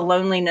the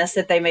loneliness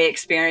that they may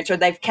experience, or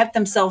they've kept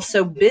themselves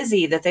so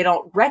busy that they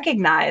don't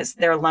recognize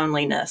their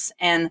loneliness.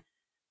 And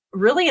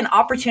really an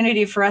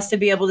opportunity for us to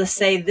be able to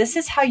say, this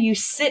is how you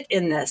sit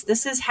in this.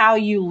 This is how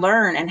you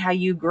learn and how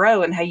you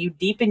grow and how you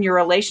deepen your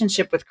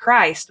relationship with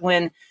Christ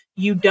when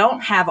you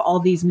don't have all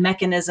these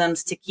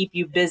mechanisms to keep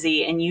you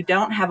busy and you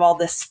don't have all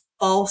this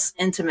false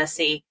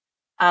intimacy.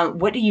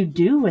 What do you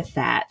do with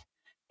that?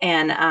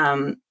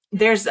 And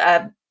there's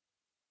a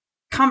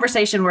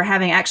conversation we're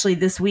having actually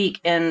this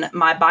week in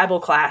my Bible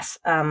class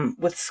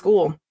with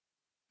school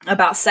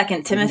about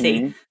 2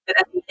 Timothy, that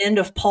at the end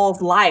of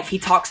Paul's life, he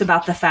talks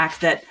about the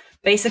fact that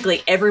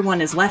basically everyone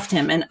has left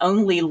him and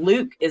only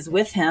Luke is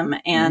with him.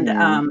 And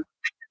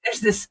there's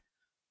this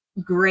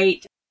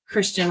great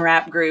Christian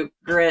rap group,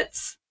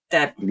 Grits,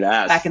 that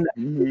back in the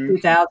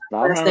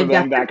 2000s. They've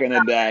got back in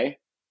the day.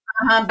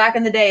 Back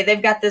in the day,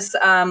 they've got this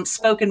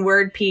spoken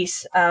word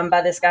piece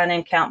by this guy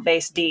named Count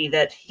Bass D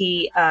that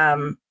he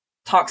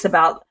talks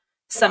about.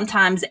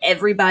 Sometimes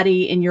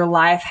everybody in your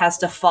life has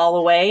to fall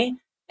away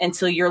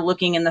until you're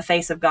looking in the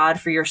face of God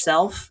for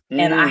yourself.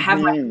 And I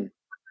have my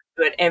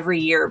do it every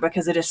year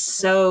because it is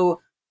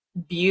so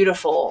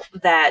beautiful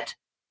that,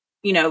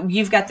 you know,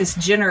 you've got this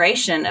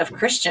generation of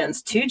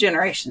Christians, 2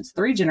 generations,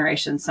 3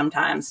 generations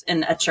sometimes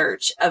in a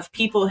church of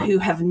people who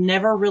have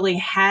never really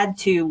had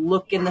to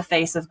look in the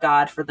face of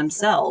God for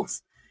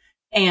themselves.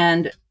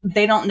 and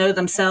they don't know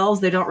themselves.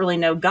 They don't really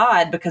know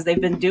God because they've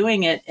been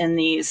doing it in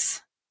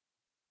these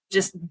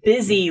just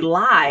busy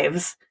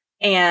lives.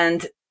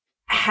 And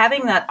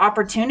having that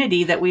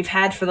opportunity that we've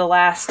had for the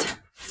last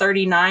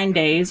 39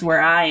 days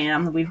where I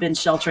am, we've been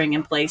sheltering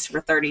in place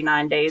for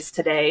 39 days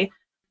today,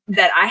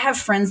 that I have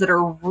friends that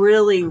are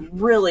really,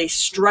 really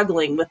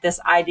struggling with this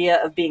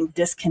idea of being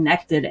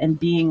disconnected and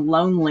being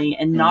lonely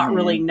and not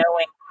really Mm-hmm.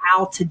 knowing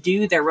how to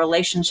do their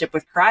relationship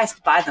with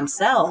Christ by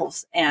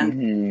themselves, and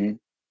Mm-hmm. being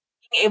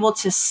able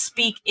to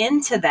speak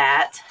into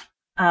that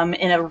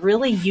in a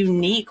really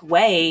unique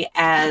way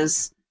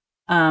as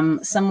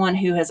someone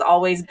who has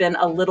always been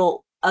a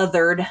little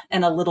othered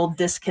and a little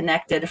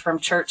disconnected from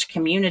church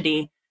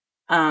community.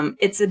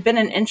 It's been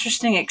an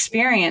interesting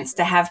experience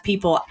to have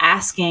people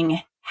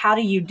asking, how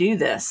do you do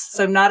this?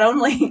 So not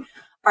only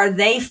are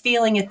they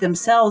feeling it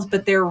themselves,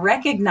 but they're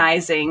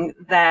recognizing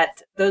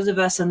that those of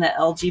us in the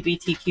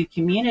LGBTQ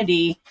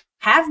community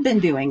have been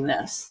doing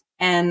this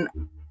and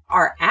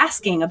are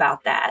asking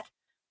about that.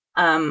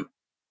 Um,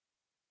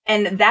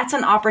 and that's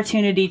an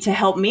opportunity to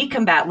help me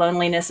combat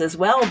loneliness as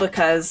well,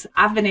 because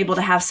I've been able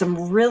to have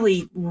some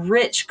really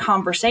rich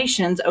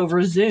conversations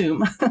over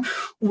Zoom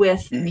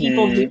with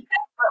people who Mm-hmm.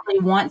 desperately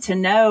want to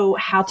know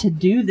how to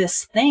do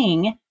this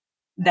thing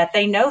that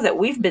they know that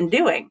we've been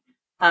doing.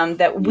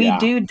 That we Yeah.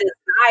 do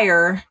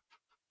desire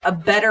a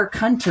better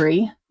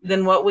country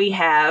than what we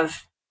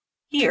have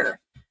here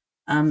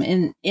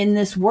in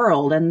this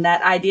world. And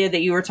that idea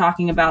that you were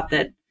talking about,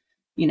 that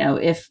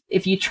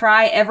if you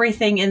try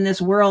everything in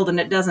this world and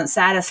it doesn't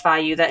satisfy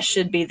you, that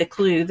should be the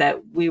clue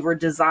that we were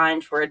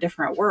designed for a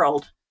different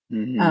world.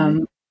 Mm-hmm.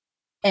 um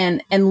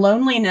and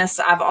loneliness,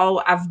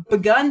 I've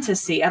begun to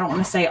see, I don't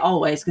want to say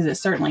always because it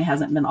certainly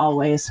hasn't been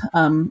always.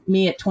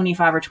 Me at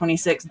 25 or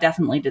 26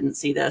 definitely didn't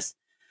see this,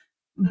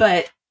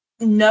 but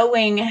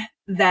knowing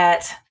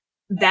that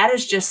that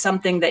is just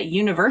something that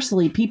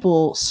universally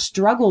people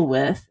struggle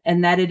with,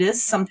 and that it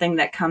is something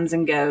that comes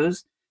and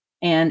goes,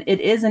 and it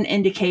is an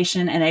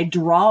indication and a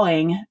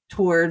drawing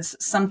towards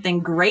something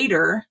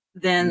greater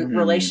than Mm-hmm.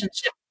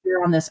 relationship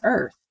here on this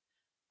earth.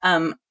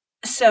 um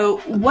so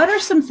what are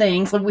some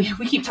things, like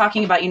we keep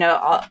talking about,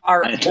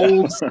 our I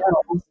old know.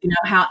 selves,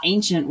 how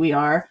ancient we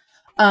are,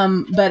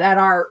 but at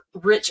our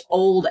rich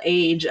old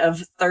age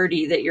of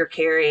 30 that you're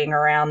carrying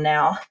around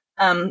now,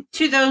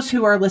 to those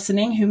who are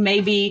listening who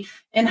may be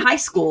in high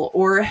school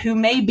or who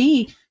may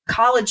be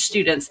college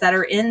students that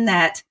are in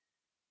that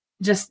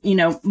just,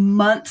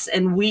 months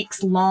and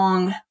weeks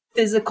long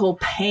physical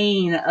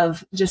pain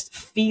of just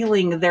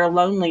feeling their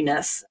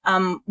loneliness.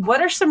 What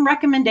are some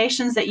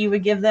recommendations that you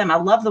would give them? I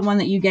love the one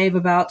that you gave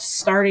about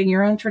starting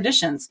your own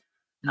traditions.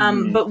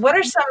 Mm-hmm. But what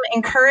are some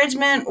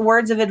encouragement,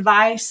 words of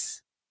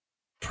advice,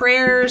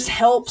 prayers,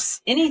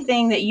 helps,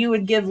 anything that you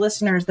would give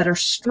listeners that are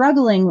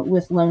struggling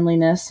with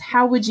loneliness?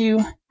 How would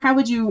you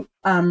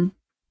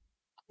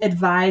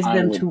advise I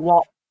them would. to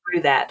walk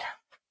through that?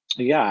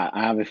 Yeah,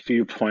 I have a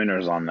few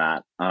pointers on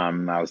that.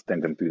 I was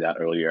thinking through that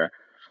earlier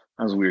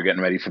as we were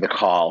getting ready for the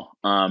call.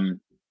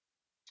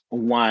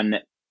 One,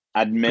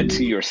 admit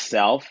to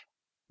yourself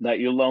that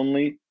you're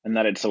lonely and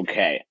that it's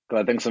okay.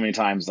 Because I think so many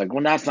times, like,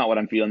 well, that's not what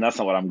I'm feeling. That's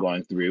not what I'm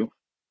going through.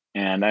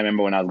 And I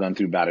remember when I was going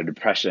through bad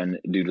depression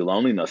due to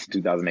loneliness in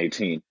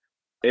 2018,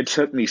 it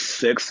took me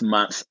 6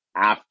 months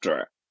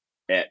after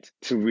it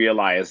to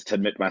realize, to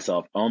admit to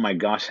myself, oh my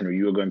gosh, Henry,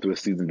 you were going through a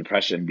season of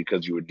depression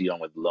because you were dealing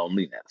with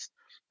loneliness.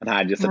 And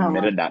I just Oh,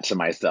 admitted that to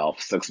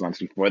myself 6 months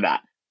before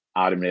that.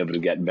 I would have been able to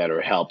get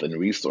better help and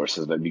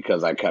resources, but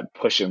because I kept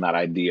pushing that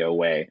idea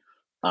away,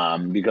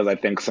 because I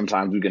think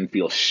sometimes we can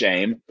feel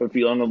shame for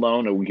feeling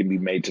alone, or we can be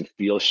made to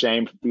feel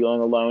shame for feeling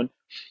alone.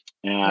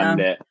 yeah.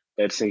 And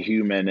it's a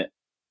human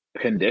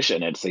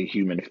condition, it's a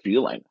human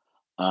feeling.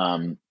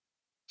 Um,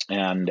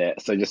 and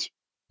so just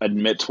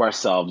admit to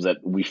ourselves that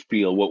we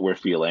feel what we're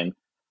feeling.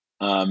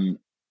 Um,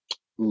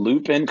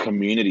 Loop in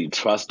community,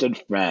 trusted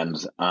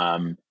friends.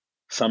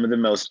 Some of the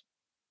most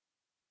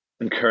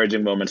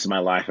encouraging moments in my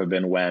life have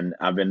been when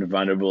I've been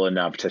vulnerable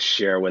enough to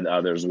share with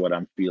others what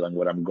I'm feeling,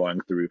 what I'm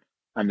going through,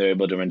 and they're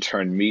able to in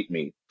turn meet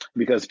me,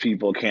 because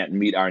people can't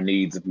meet our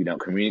needs if we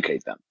don't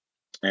communicate them.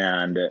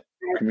 And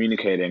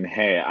communicating,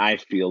 hey, I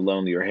feel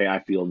lonely, or hey, I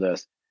feel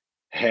this.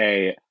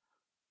 Hey,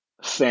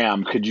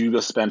 Sam, could you go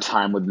spend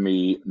time with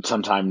me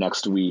sometime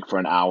next week for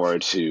an hour or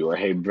two? Or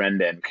hey,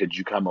 Brendan, could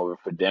you come over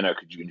for dinner?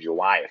 Could you and your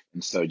wife?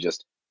 And so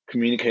just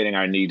communicating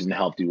our needs in a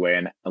healthy way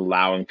and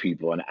allowing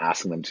people and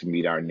asking them to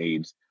meet our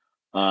needs.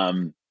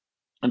 Um,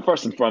 and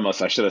first and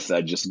foremost, I should have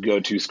said just go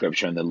to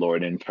scripture and the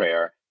Lord in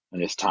prayer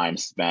and his time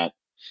spent.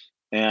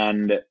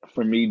 And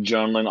for me,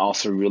 journaling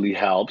also really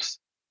helps.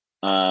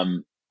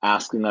 Um,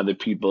 Asking other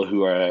people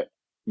who are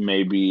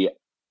maybe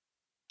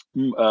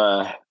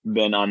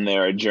been on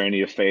their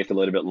journey of faith a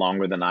little bit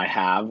longer than I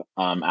have,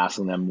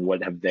 asking them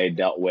what have they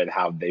dealt with,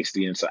 how have they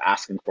seen it. So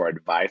asking for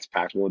advice,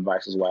 practical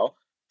advice as well,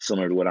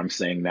 similar to what I'm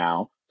saying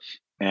now.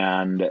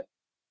 And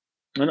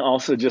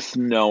also just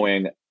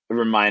knowing,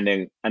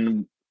 reminding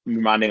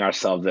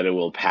ourselves that it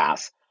will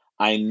pass.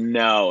 I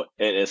know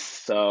it is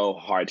so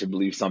hard to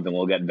believe something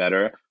will get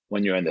better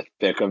when you're in the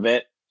thick of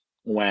it,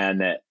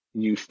 when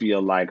you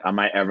feel like, am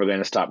I ever going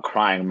to stop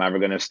crying? Am I ever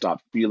going to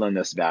stop feeling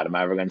this bad? Am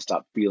I ever going to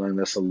stop feeling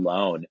this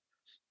alone?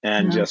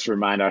 And Mhm. just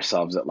remind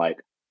ourselves that like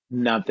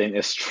nothing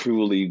is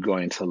truly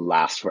going to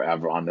last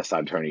forever on this side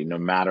of eternity. No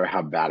matter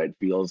how bad it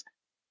feels,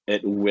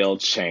 it will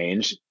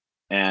change,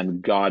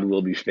 and God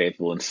will be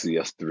faithful and see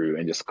us through,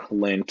 and just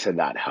cling to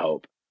that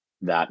hope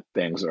that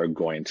things are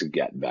going to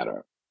get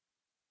better.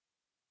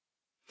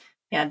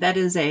 Yeah, that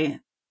is a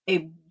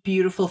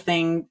beautiful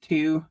thing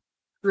to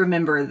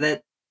remember,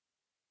 that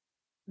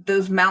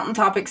those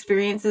mountaintop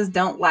experiences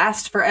don't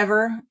last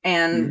forever,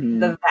 and Hmm.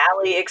 the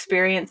valley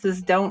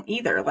experiences don't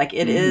either. Like,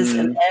 it is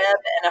an Hmm. ebb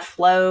and a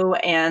flow,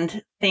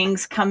 and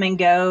things come and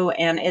go,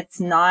 and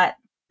it's not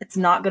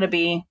going to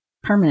be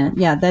permanent.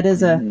 Yeah, Hmm. that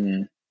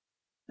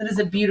is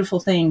a beautiful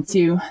thing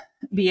to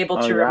be able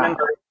Oh to yeah.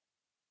 remember.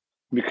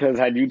 Because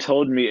had you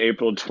told me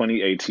April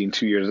 2018,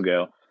 2 years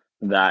ago,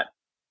 that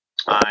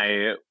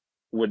I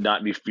would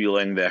not be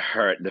feeling the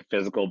hurt, the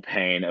physical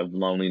pain of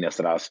loneliness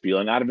that I was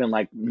feeling, I'd have been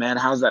like, man,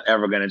 how's that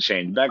ever going to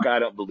change? Becca, I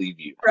don't believe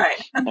you. Right.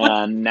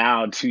 And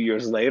now, 2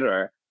 years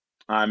later,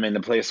 I'm in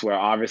a place where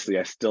obviously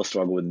I still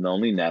struggle with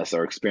loneliness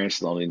or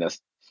experience loneliness,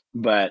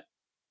 but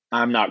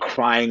I'm not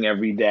crying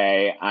every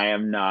day. I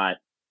am not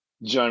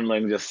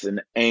journaling just in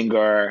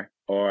anger,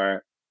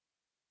 or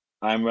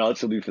I'm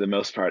relatively, for the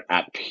most part,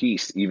 at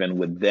peace, even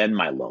within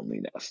my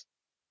loneliness.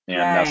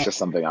 And that's Right. just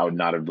something I would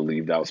not have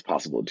believed that was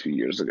possible 2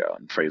 years ago.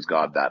 And praise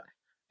God that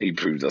He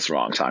proves us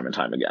wrong time and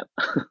time again.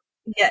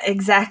 Yeah,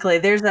 exactly.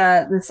 There's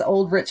this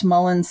old Rich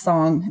Mullins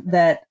song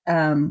that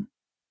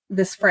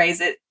this phrase,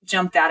 it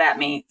jumped out at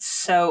me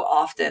so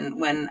often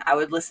when I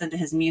would listen to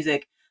his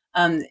music.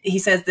 He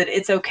says that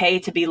it's okay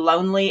to be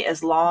lonely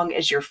as long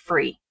as you're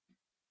free.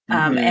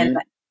 And Hmm.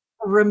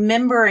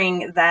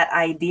 remembering that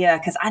idea,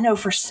 because I know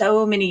for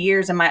so many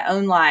years in my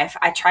own life,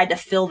 I tried to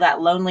fill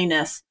that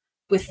loneliness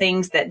with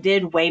things that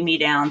did weigh me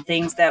down,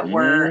 things that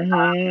were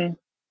Hmm.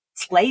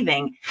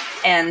 slaving.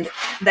 And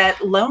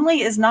that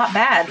lonely is not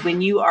bad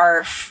when you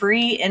are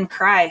free in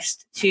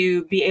Christ,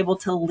 to be able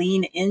to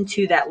lean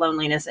into that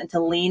loneliness and to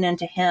lean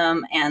into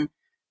Him, and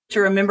to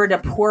remember to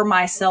pour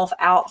myself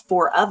out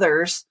for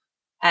others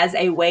as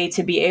a way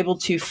to be able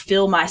to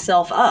fill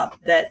myself up.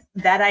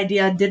 That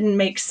idea didn't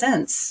make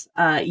sense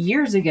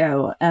years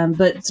ago,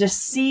 but just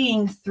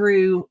seeing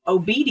through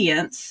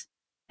obedience,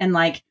 and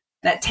like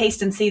that,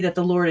 taste and see that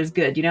the Lord is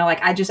good.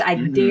 Like, I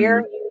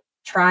dare Hmm. you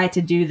try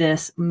to do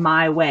this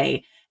my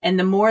way. And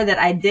the more that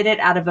I did it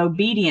out of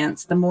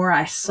obedience, the more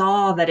I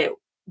saw that it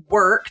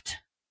worked,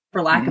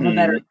 for lack of a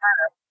better, Hmm.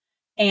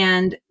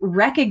 and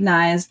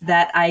recognized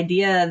that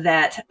idea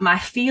that my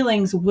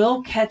feelings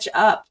will catch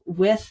up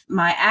with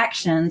my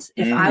actions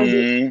if I will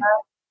Hmm.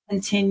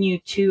 continue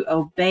to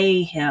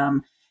obey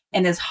Him.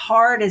 And as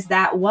hard as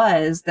that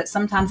was, that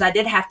sometimes I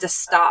did have to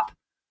stop,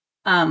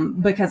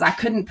 because I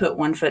couldn't put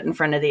one foot in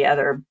front of the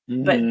other,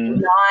 but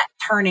Hmm. not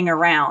turning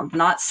around,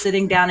 not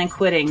sitting down and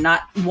quitting,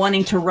 not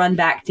wanting to run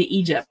back to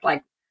Egypt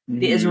like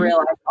the Hmm.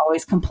 Israelites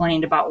always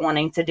complained about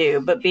wanting to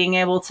do, but being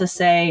able to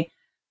say,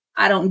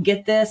 I don't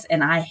get this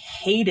and I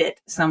hate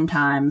it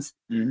sometimes,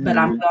 but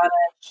I'm Hmm. going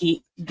to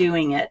keep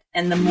doing it.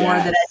 And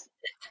Yes.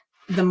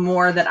 the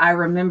more that I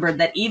remembered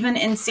that even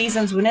in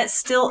seasons when it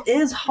still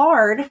is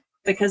hard,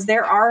 because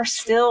there are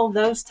still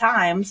those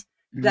times,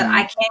 that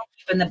I Hmm. can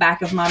keep in the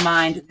back of my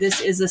mind,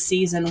 this is a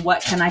season.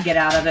 What can I get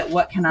out of it?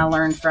 What can I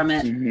learn from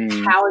it?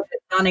 Hmm. How is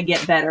it going to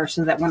get better,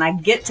 so that when I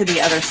get to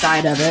the other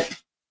side of it,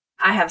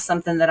 I have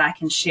something that I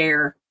can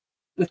share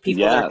with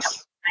people that are coming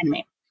Yes. behind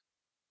me.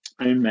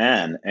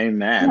 Amen.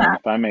 Amen. And Yeah.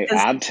 if I may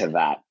Because, add to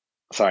that,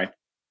 sorry.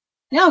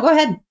 no, go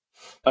ahead.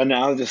 And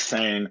I was just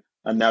saying,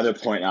 another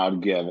point I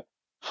would give: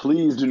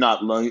 please do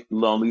not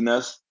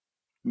loneliness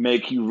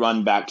make you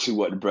run back to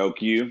what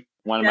broke you.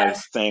 One of my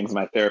Yes. sayings,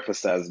 my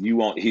therapist says, you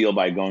won't heal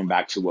by going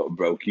back to what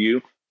broke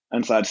you.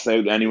 And so I'd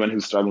say to anyone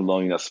who's struggling with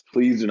loneliness,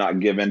 please do not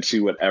give in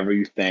to whatever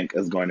you think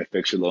is going to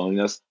fix your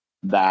loneliness.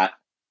 That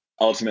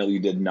ultimately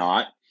did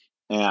not.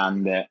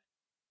 And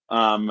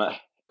um,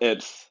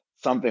 it's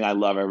something I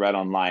love. I read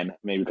online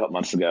maybe a couple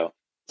months ago.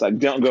 It's like,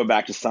 don't go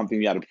back to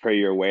something you had to pray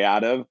your way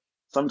out of.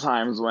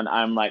 Sometimes when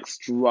I'm like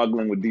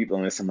struggling with deep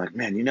illness, I'm like,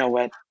 man, you know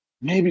what?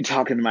 Maybe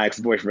talking to my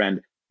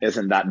ex-boyfriend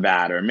isn't that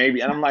bad. Or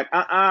maybe, and I'm like,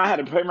 I had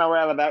to pray my way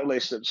out of that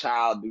relationship.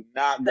 Child, do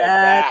not go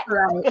That's back.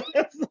 right.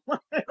 It's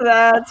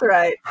That's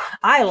right.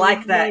 I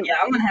like that. like, Yeah,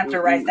 I'm gonna have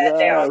to write that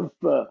down.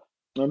 yes.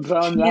 I'm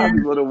telling you, I have Yeah.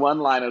 these little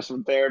one-liners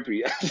from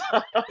therapy.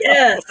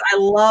 Yes, I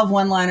love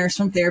one-liners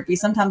from therapy.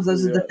 Sometimes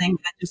those are the Yeah. things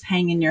that just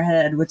hang in your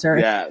head, which are,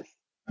 Yes.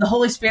 the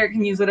Holy Spirit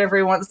can use whatever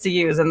He wants to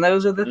use, and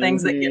those are the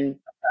things that get Hmm. me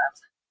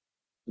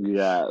sometimes.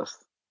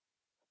 Yes.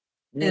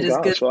 Oh It is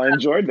good. gosh, well, I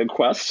enjoyed the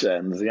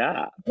questions.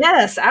 Yeah.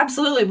 Yes,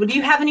 absolutely. Would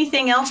you have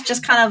anything else,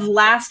 just kind of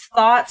last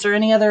thoughts, or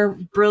any other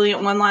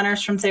brilliant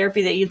one-liners from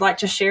therapy that you'd like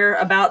to share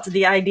about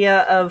the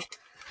idea of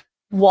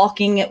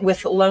walking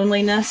with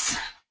loneliness?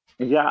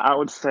 Yeah, I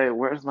would say,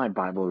 where's my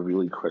Bible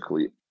really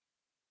quickly?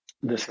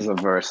 This is a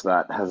verse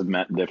that has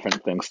meant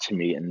different things to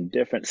me in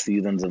different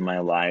seasons of my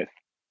life.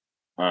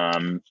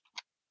 Um,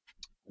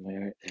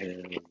 Where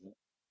is...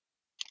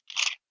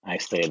 I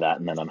say that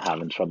and then I'm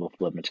having trouble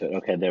flipping to it.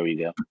 Okay, there we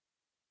go.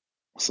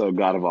 So,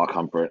 God of all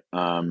comfort.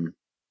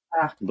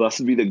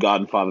 Blessed be the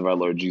God and Father of our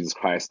Lord Jesus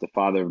Christ, the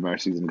Father of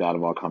mercies and God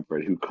of all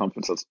comfort, who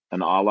comforts us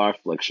in all our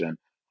affliction,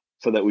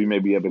 so that we may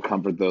be able to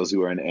comfort those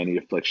who are in any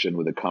affliction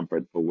with the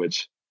comfort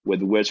with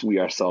which we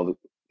ourselves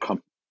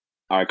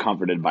are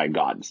comforted by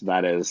God. So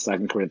that is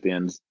 2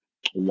 Corinthians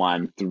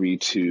 1, 3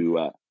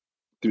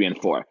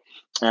 and 4.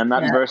 And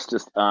that verse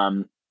just,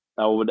 I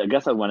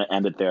guess I want to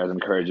end it there as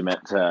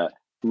encouragement to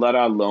let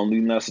our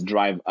loneliness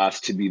drive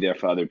us to be there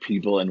for other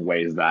people in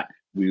ways that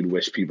we would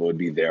wish people would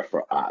be there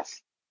for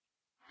us.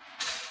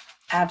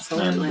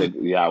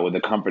 Absolutely. And with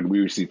the comfort we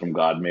receive from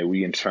God, may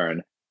we in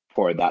turn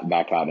pour that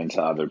back out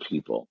into other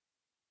people.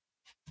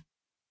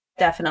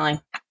 Definitely.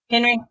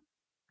 Henry,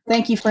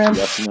 thank you, friend.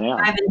 Yes, ma'am.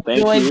 I've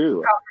enjoyed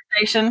the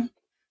conversation.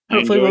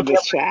 Hopefully we'll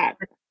this chat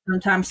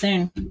sometime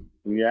soon.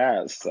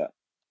 Yes.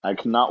 I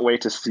cannot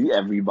wait to see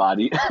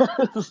everybody.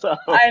 So.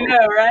 I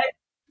know, right?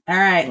 All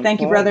right. Okay.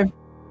 Thank you, brother.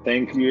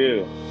 Thank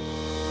you.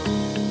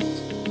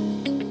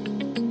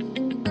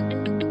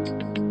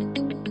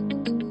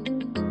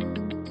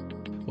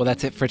 Well,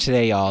 that's it for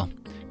today, y'all.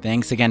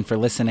 Thanks again for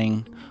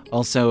listening.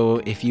 Also,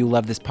 if you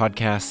love this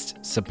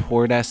podcast,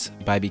 support us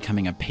by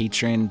becoming a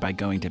patron by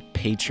going to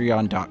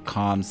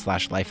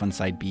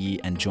patreon.com/lifeonsideb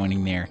and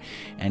joining there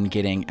and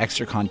getting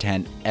extra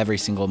content every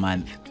single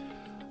month.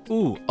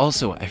 Ooh,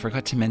 also, I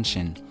forgot to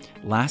mention,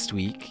 last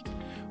week,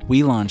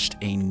 we launched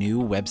a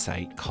new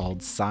website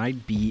called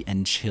Side B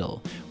and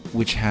Chill,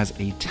 which has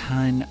a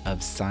ton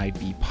of Side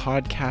B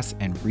podcasts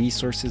and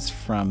resources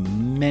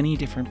from many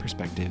different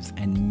perspectives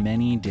and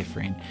many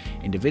different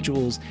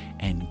individuals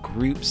and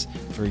groups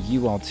for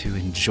you all to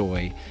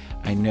enjoy.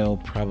 I know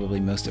probably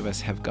most of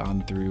us have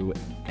gone through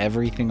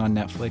everything on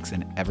Netflix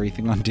and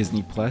everything on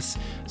Disney Plus,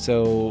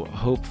 so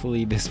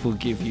hopefully this will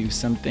give you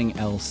something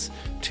else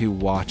to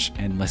watch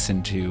and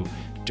listen to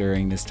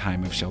during this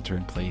time of shelter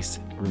in place.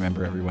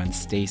 Remember, everyone,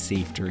 stay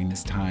safe during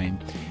this time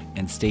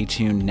and stay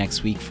tuned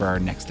next week for our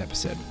next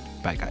episode.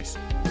 Bye, guys.